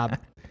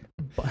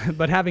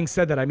 But having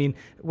said that, I mean,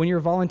 when you're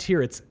a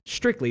volunteer, it's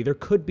strictly, there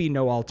could be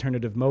no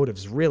alternative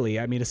motives, really.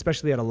 I mean,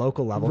 especially at a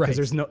local level, because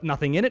Right. there's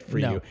nothing in it for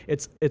No. you.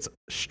 It's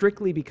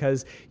strictly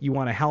because you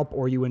want to help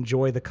or you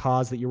enjoy the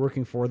cause that you're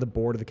working for, the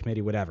board or the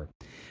committee, whatever.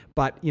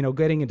 But, you know,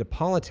 getting into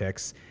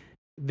politics,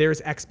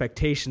 there's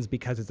expectations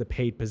because it's a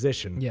paid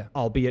position,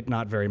 albeit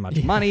not very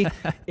much money.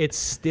 It's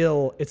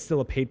still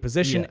a paid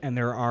position, and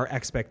there are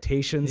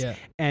expectations,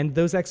 and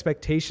those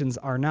expectations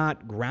are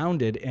not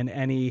grounded in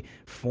any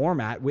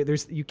format.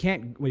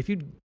 If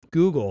you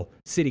Google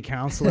City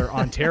Councillor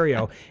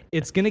Ontario,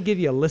 it's going to give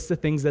you a list of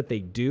things that they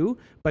do,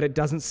 but it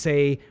doesn't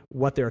say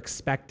what they're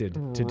expected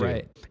to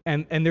do.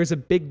 And there's a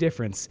big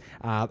difference.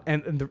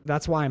 And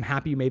that's why I'm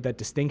happy you made that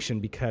distinction,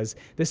 because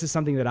this is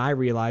something that I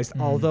realized,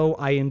 although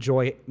I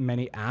enjoy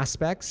many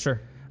aspects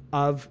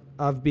of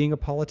being a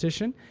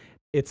politician,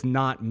 it's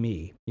not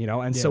me, you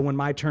know? And so when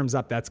my term's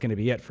up, that's going to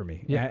be it for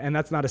me. And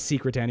that's not a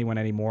secret to anyone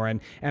anymore.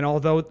 And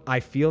although I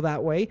feel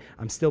that way,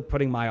 I'm still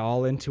putting my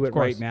all into it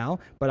right now.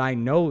 But I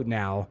know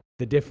now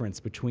the difference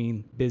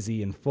between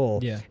busy and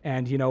full.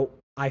 And, you know,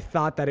 I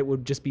thought that it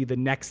would just be the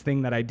next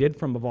thing that I did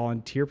from a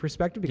volunteer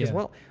perspective, because,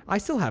 well, I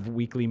still have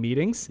weekly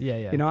meetings.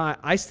 You know,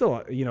 I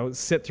still, you know,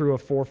 sit through a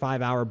 4 or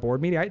 5 hour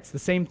board meeting. It's the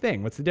same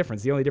thing. What's the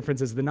difference? The only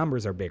difference is the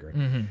numbers are bigger.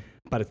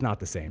 But it's not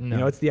the same. You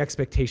know, it's the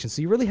expectation.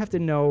 So you really have to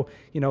know,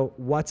 you know,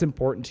 what's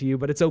important to you,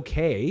 but it's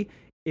okay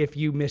if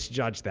you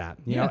misjudge that,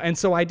 you know? And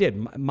so I did.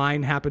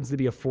 Mine happens to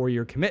be a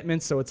 4-year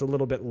commitment, so it's a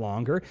little bit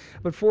longer,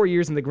 but 4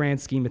 years in the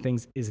grand scheme of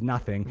things is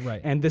nothing.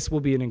 And this will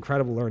be an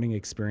incredible learning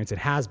experience. It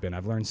has been.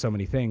 I've learned so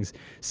many things.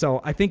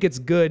 So I think it's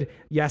good,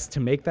 yes, to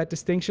make that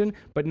distinction,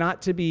 but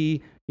not to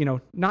be, you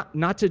know,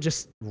 not to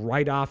just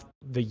write off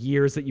the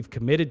years that you've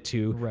committed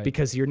to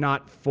because you're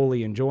not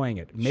fully enjoying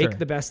it. Make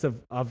the best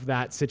of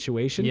that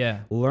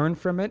situation, learn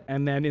from it,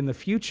 and then in the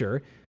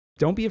future,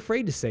 don't be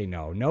afraid to say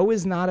no. No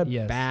is not a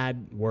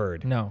bad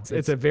word. No.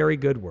 It's a very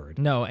good word.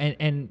 No,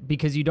 and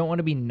because you don't want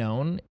to be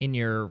known in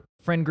your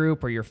friend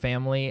group or your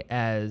family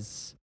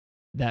as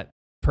that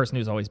person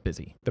who's always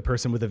busy. The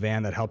person with a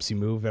van that helps you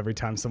move every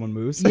time someone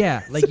moves.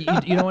 Like you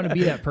don't want to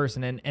be that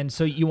person. And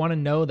so you want to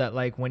know that,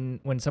 like, when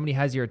somebody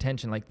has your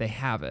attention, like, they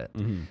have it.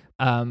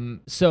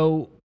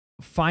 So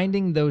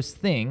finding those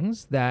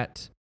things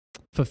that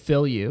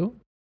fulfill you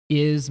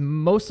is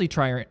mostly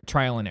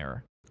trial and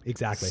error.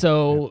 Exactly.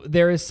 So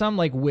there is some,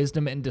 like,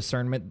 wisdom and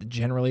discernment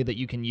generally that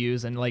you can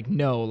use, and, like,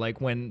 know,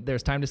 like, when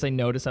there's time to say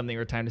no to something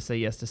or time to say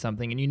yes to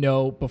something, and you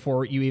know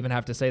before you even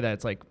have to say that,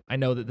 it's like, I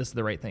know that this is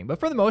the right thing. But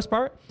for the most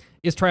part,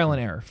 it's trial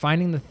and error.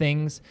 Finding the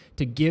things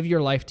to give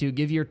your life to,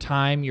 give your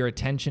time, your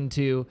attention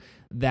to,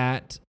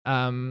 that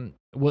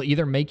will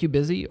either make you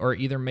busy or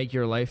either make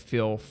your life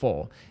feel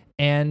full.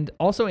 And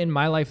also in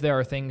my life, there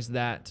are things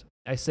that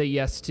I say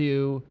yes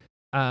to,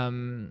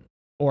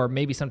 or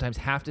maybe sometimes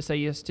have to say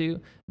yes to,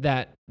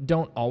 that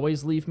don't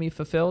always leave me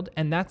fulfilled.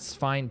 And that's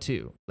fine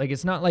too. Like,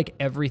 it's not like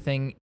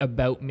everything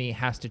about me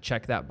has to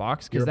check that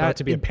box. You're about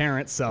to be a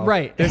parent, so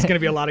there's going to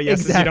be a lot of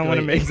yeses you don't want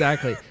to make.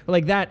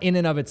 Like, that in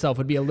and of itself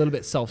would be a little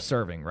bit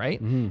self-serving, right?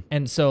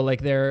 And so,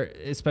 like, there,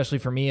 especially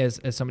for me as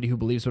somebody who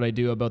believes what I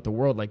do about the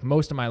world, like,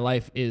 most of my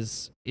life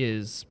is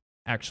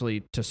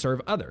actually to serve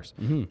others.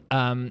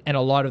 And a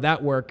lot of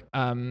that work,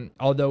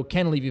 although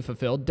can leave you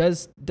fulfilled,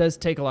 does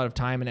take a lot of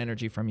time and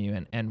energy from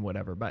you and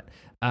whatever. But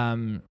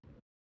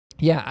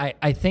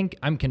I think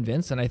I'm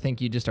convinced, and I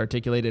think you just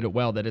articulated it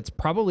well, that it's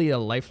probably a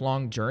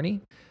lifelong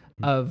journey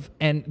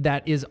and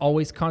that is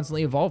always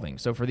constantly evolving.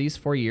 So for these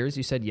 4 years,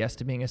 you said yes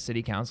to being a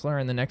city councilor,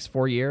 and the next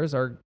 4 years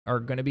are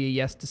going to be a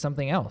yes to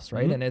something else,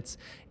 right? And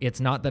it's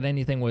not that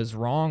anything was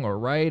wrong or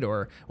right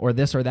or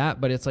this or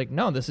that, but it's like,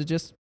 no, this is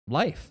just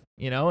life,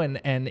 you know, and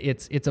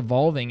it's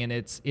evolving, and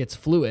it's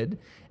fluid,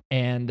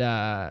 and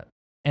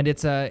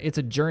it's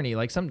a journey,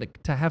 like something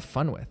to have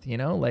fun with, you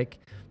know, like,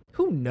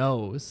 who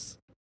knows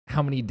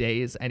how many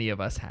days any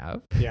of us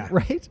have,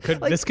 right?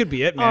 This could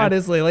be it, man.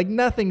 Honestly, like,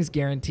 nothing's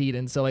guaranteed,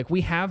 and so, like,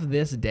 we have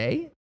this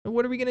day.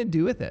 What are we gonna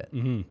do with it?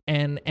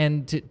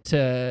 And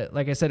to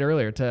like I said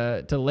earlier,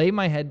 to lay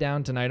my head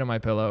down tonight on my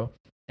pillow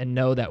and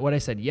know that what I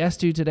said yes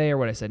to today or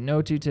what I said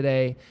no to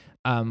today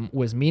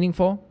was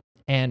meaningful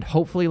and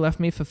hopefully left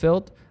me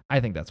fulfilled. I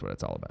think that's what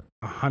it's all about.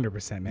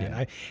 100%,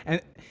 man.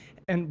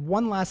 And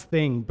one last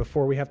thing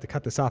before we have to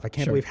cut this off. I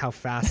can't believe how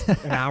fast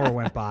an hour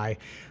went by.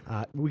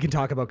 We can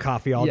talk about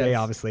coffee all day,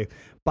 obviously.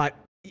 But,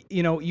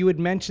 you know, you had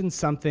mentioned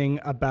something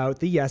about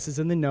the yeses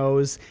and the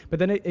nos, but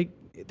then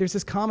there's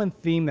this common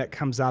theme that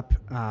comes up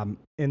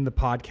in the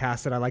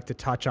podcast that I like to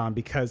touch on,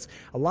 because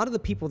a lot of the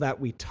people that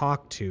we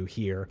talk to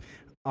here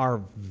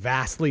are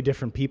vastly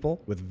different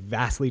people with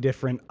vastly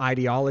different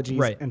ideologies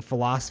and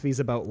philosophies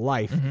about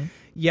life.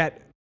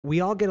 Yet we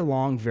all get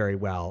along very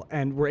well,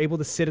 and we're able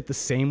to sit at the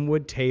same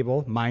wood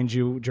table, mind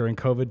you, during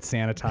COVID,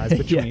 sanitized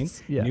between,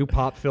 new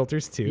pop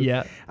filters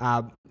too.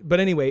 But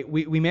anyway,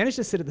 we managed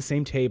to sit at the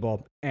same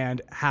table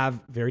and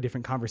have very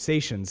different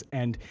conversations,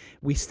 and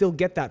we still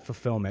get that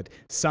fulfillment.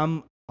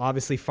 Some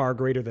obviously far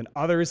greater than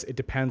others. It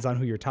depends on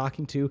who you're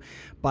talking to,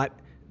 but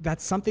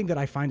that's something that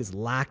I find is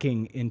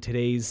lacking in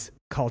today's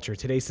culture,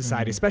 today's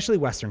society, especially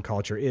Western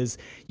culture, is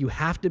you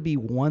have to be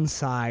one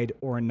side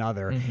or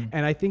another.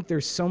 And I think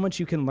there's so much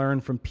you can learn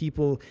from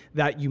people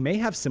that you may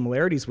have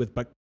similarities with,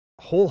 but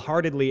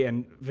wholeheartedly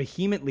and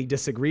vehemently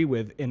disagree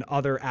with in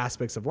other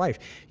aspects of life.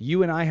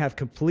 You and I have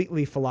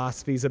completely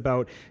philosophies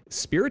about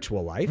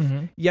spiritual life,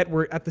 yet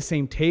we're at the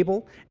same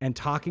table and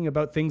talking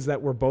about things that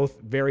we're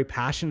both very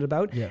passionate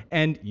about.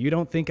 And you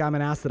don't think I'm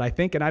an ass that I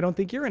think, and I don't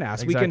think you're an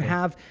ass. We can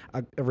have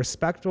a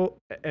respectful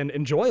and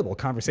enjoyable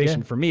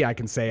conversation. For me, I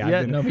can say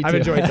I've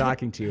enjoyed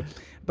talking to you.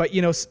 But,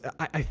 you know,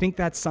 I think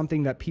that's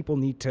something that people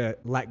need to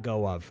let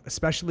go of,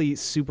 especially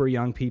super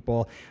young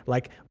people.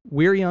 Like,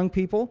 we're young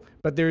people,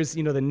 but there's,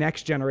 you know, the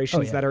next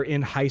generations that are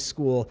in high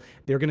school.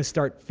 They're going to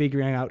start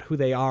figuring out who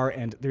they are.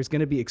 And there's going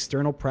to be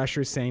external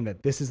pressures saying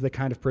that this is the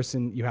kind of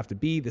person you have to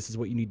be. This is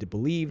what you need to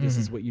believe. This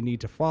is what you need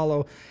to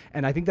follow.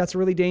 And I think that's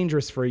really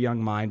dangerous for a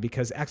young mind,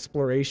 because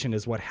exploration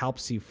is what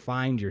helps you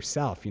find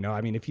yourself. You know,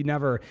 I mean, if you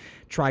never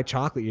try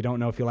chocolate, you don't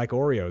know if you like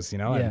Oreos, you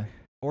know? Yeah. And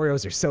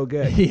Oreos are so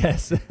good.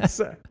 Yes.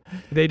 So,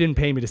 they didn't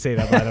pay me to say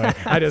that, by the way.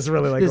 I just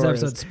really like This Oreos.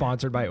 episode's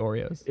sponsored by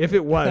Oreos. If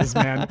it was,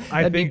 man,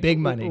 I That'd be think big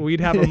money.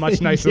 we'd have a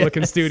much nicer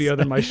looking Yes. studio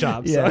than my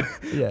shop. Yeah,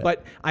 So. yeah.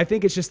 But I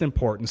think it's just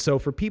important. So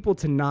for people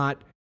to not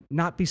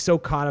be so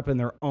caught up in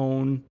their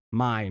own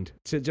mind,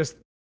 to just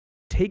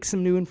take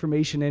some new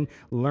information in,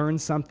 learn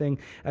something.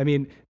 I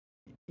mean,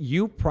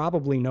 you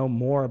probably know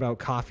more about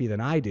coffee than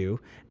I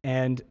do,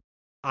 and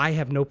I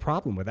have no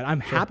problem with it. I'm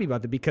happy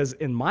about that, because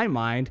in my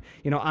mind,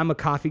 you know, I'm a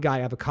coffee guy. I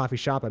have a coffee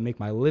shop. I make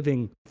my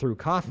living through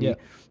coffee. Yeah.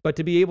 But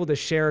to be able to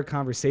share a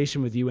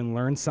conversation with you and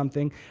learn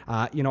something,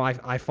 you know,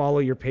 I follow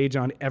your page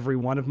on every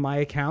one of my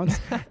accounts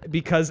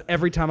because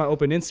every time I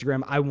open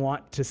Instagram, I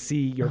want to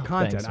see your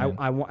content. thanks, man.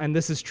 I want, and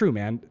this is true,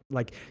 man.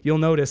 Like, you'll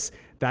notice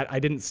that I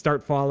didn't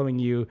start following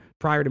you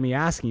prior to me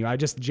asking you. I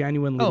just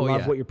genuinely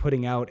love what you're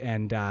putting out.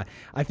 And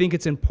I think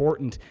it's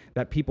important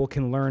that people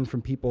can learn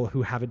from people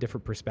who have a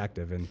different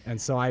perspective. And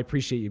so I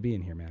appreciate you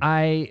being here, man.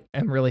 I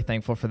am really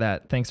thankful for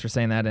that. Thanks for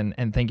saying that,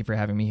 and thank you for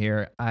having me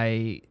here.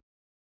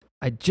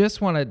 I just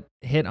want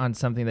to hit on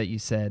something that you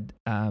said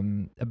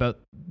about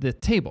the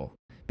table,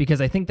 because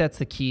I think that's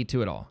the key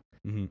to it all.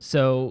 Mm-hmm.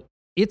 So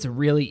it's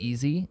really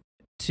easy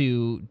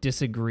to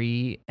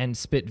disagree and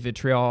spit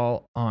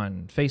vitriol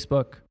on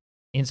Facebook,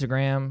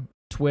 Instagram,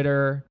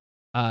 Twitter,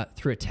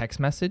 through a text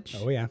message.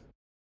 Oh, yeah.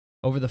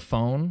 Over the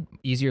phone,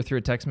 easier through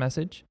a text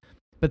message.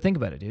 But think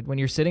about it, dude. When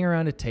you're sitting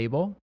around a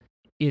table,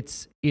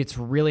 it's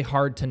really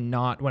hard to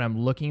not, when I'm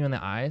looking you in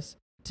the eyes,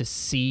 to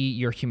see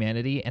your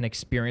humanity and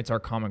experience our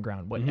common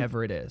ground,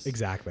 whatever it is.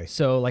 Exactly.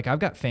 So, like, I've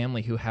got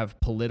family who have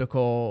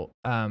political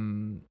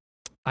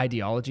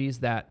ideologies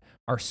that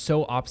are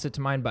so opposite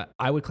to mine, but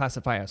I would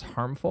classify as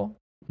harmful.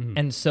 Mm-hmm.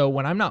 And so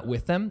when I'm not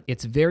with them,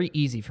 it's very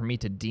easy for me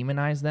to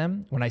demonize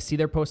them. When I see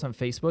their posts on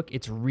Facebook,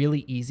 it's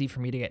really easy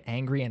for me to get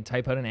angry and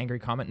type out an angry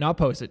comment. Not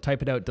post it,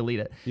 type it out, delete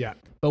it. Yeah.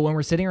 But when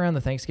we're sitting around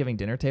the Thanksgiving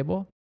dinner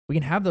table, we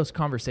can have those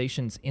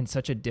conversations in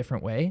such a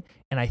different way.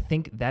 And I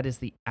think that is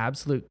the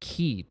absolute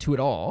key to it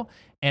all.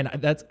 And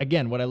that's,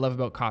 again, what I love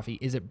about coffee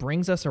is it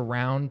brings us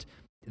around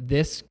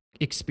this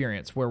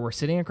experience where we're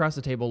sitting across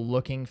the table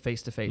looking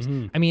face to face.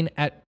 I mean,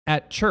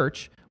 at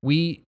church,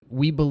 we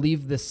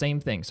believe the same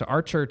thing. So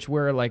our church,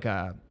 we're like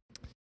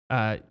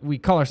we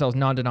call ourselves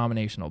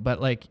non-denominational,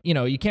 but, like, you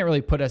know, you can't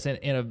really put us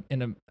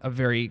in a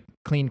very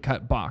clean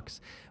cut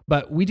box.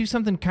 But we do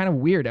something kind of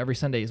weird every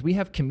Sunday. Is we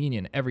have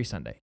communion every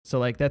Sunday. So,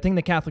 like, that thing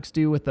the Catholics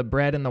do with the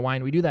bread and the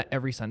wine, we do that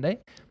every Sunday.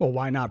 Well,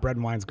 why not? Bread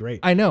and wine's great.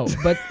 I know,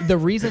 but the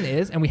reason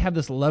is, and we have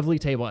this lovely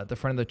table at the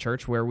front of the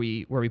church where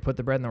we put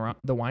the bread and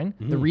the wine.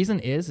 The reason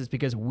is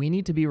because we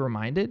need to be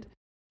reminded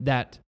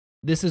that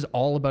this is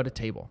all about a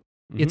table.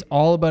 It's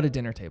all about a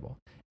dinner table.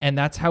 And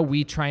that's how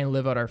we try and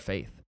live out our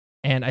faith.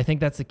 And I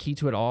think that's the key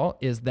to it all,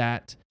 is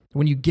that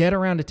when you get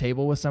around a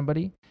table with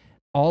somebody,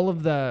 all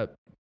of the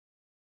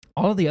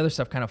other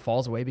stuff kind of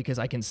falls away, because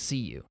I can see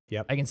you.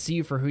 Yep. I can see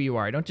you for who you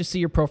are. I don't just see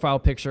your profile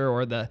picture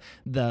or the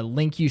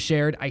link you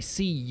shared. I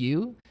see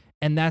you,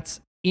 and that's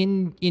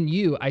in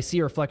you. I see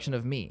a reflection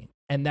of me.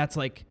 And that's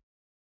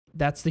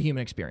the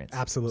human experience.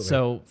 Absolutely.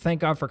 So thank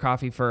God for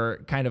coffee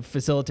for kind of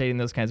facilitating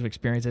those kinds of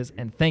experiences.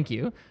 And thank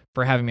you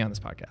for having me on this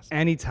podcast.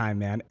 Anytime,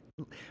 man.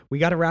 We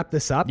got to wrap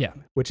this up,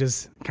 which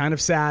is kind of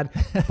sad,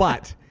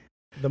 but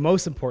the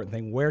most important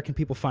thing, where can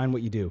people find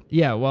what you do?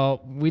 Yeah,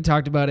 well, we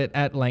talked about it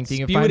at length. You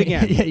can Spew it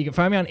again. Yeah, you can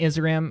find me on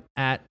Instagram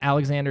at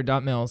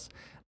alexander.mills.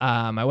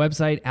 My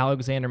website,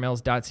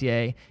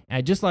 alexandermills.ca. And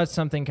I just launched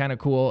something kind of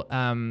cool.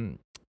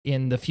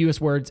 In the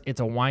fewest words, it's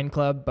a wine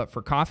club, but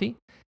for coffee.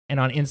 And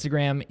on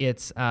Instagram,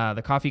 it's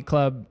the Coffee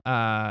Club.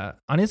 On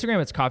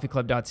Instagram, it's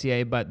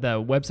coffeeclub.ca, but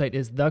the website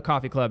is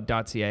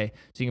thecoffeeclub.ca.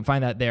 So you can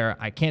find that there.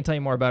 I can't tell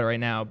you more about it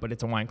right now, but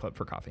it's a wine club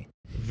for coffee.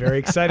 Very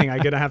exciting. I'm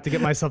going to have to get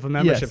myself a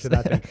membership to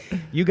that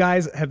thing. You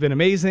guys have been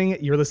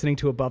amazing. You're listening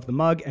to Above the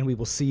Mug, and we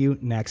will see you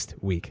next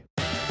week.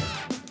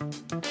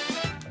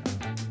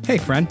 Hey,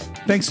 friend.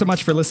 Thanks so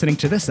much for listening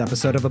to this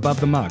episode of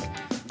Above the Mug.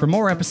 For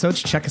more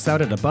episodes, check us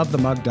out at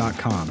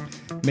abovethemug.com.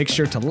 Make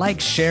sure to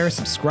like, share,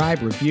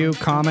 subscribe, review,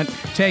 comment,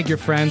 tag your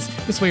friends.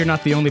 This way you're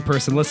not the only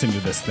person listening to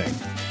this thing.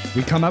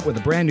 We come up with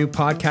a brand new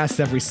podcast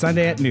every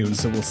Sunday at noon,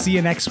 so we'll see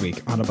you next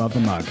week on Above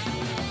the Mug.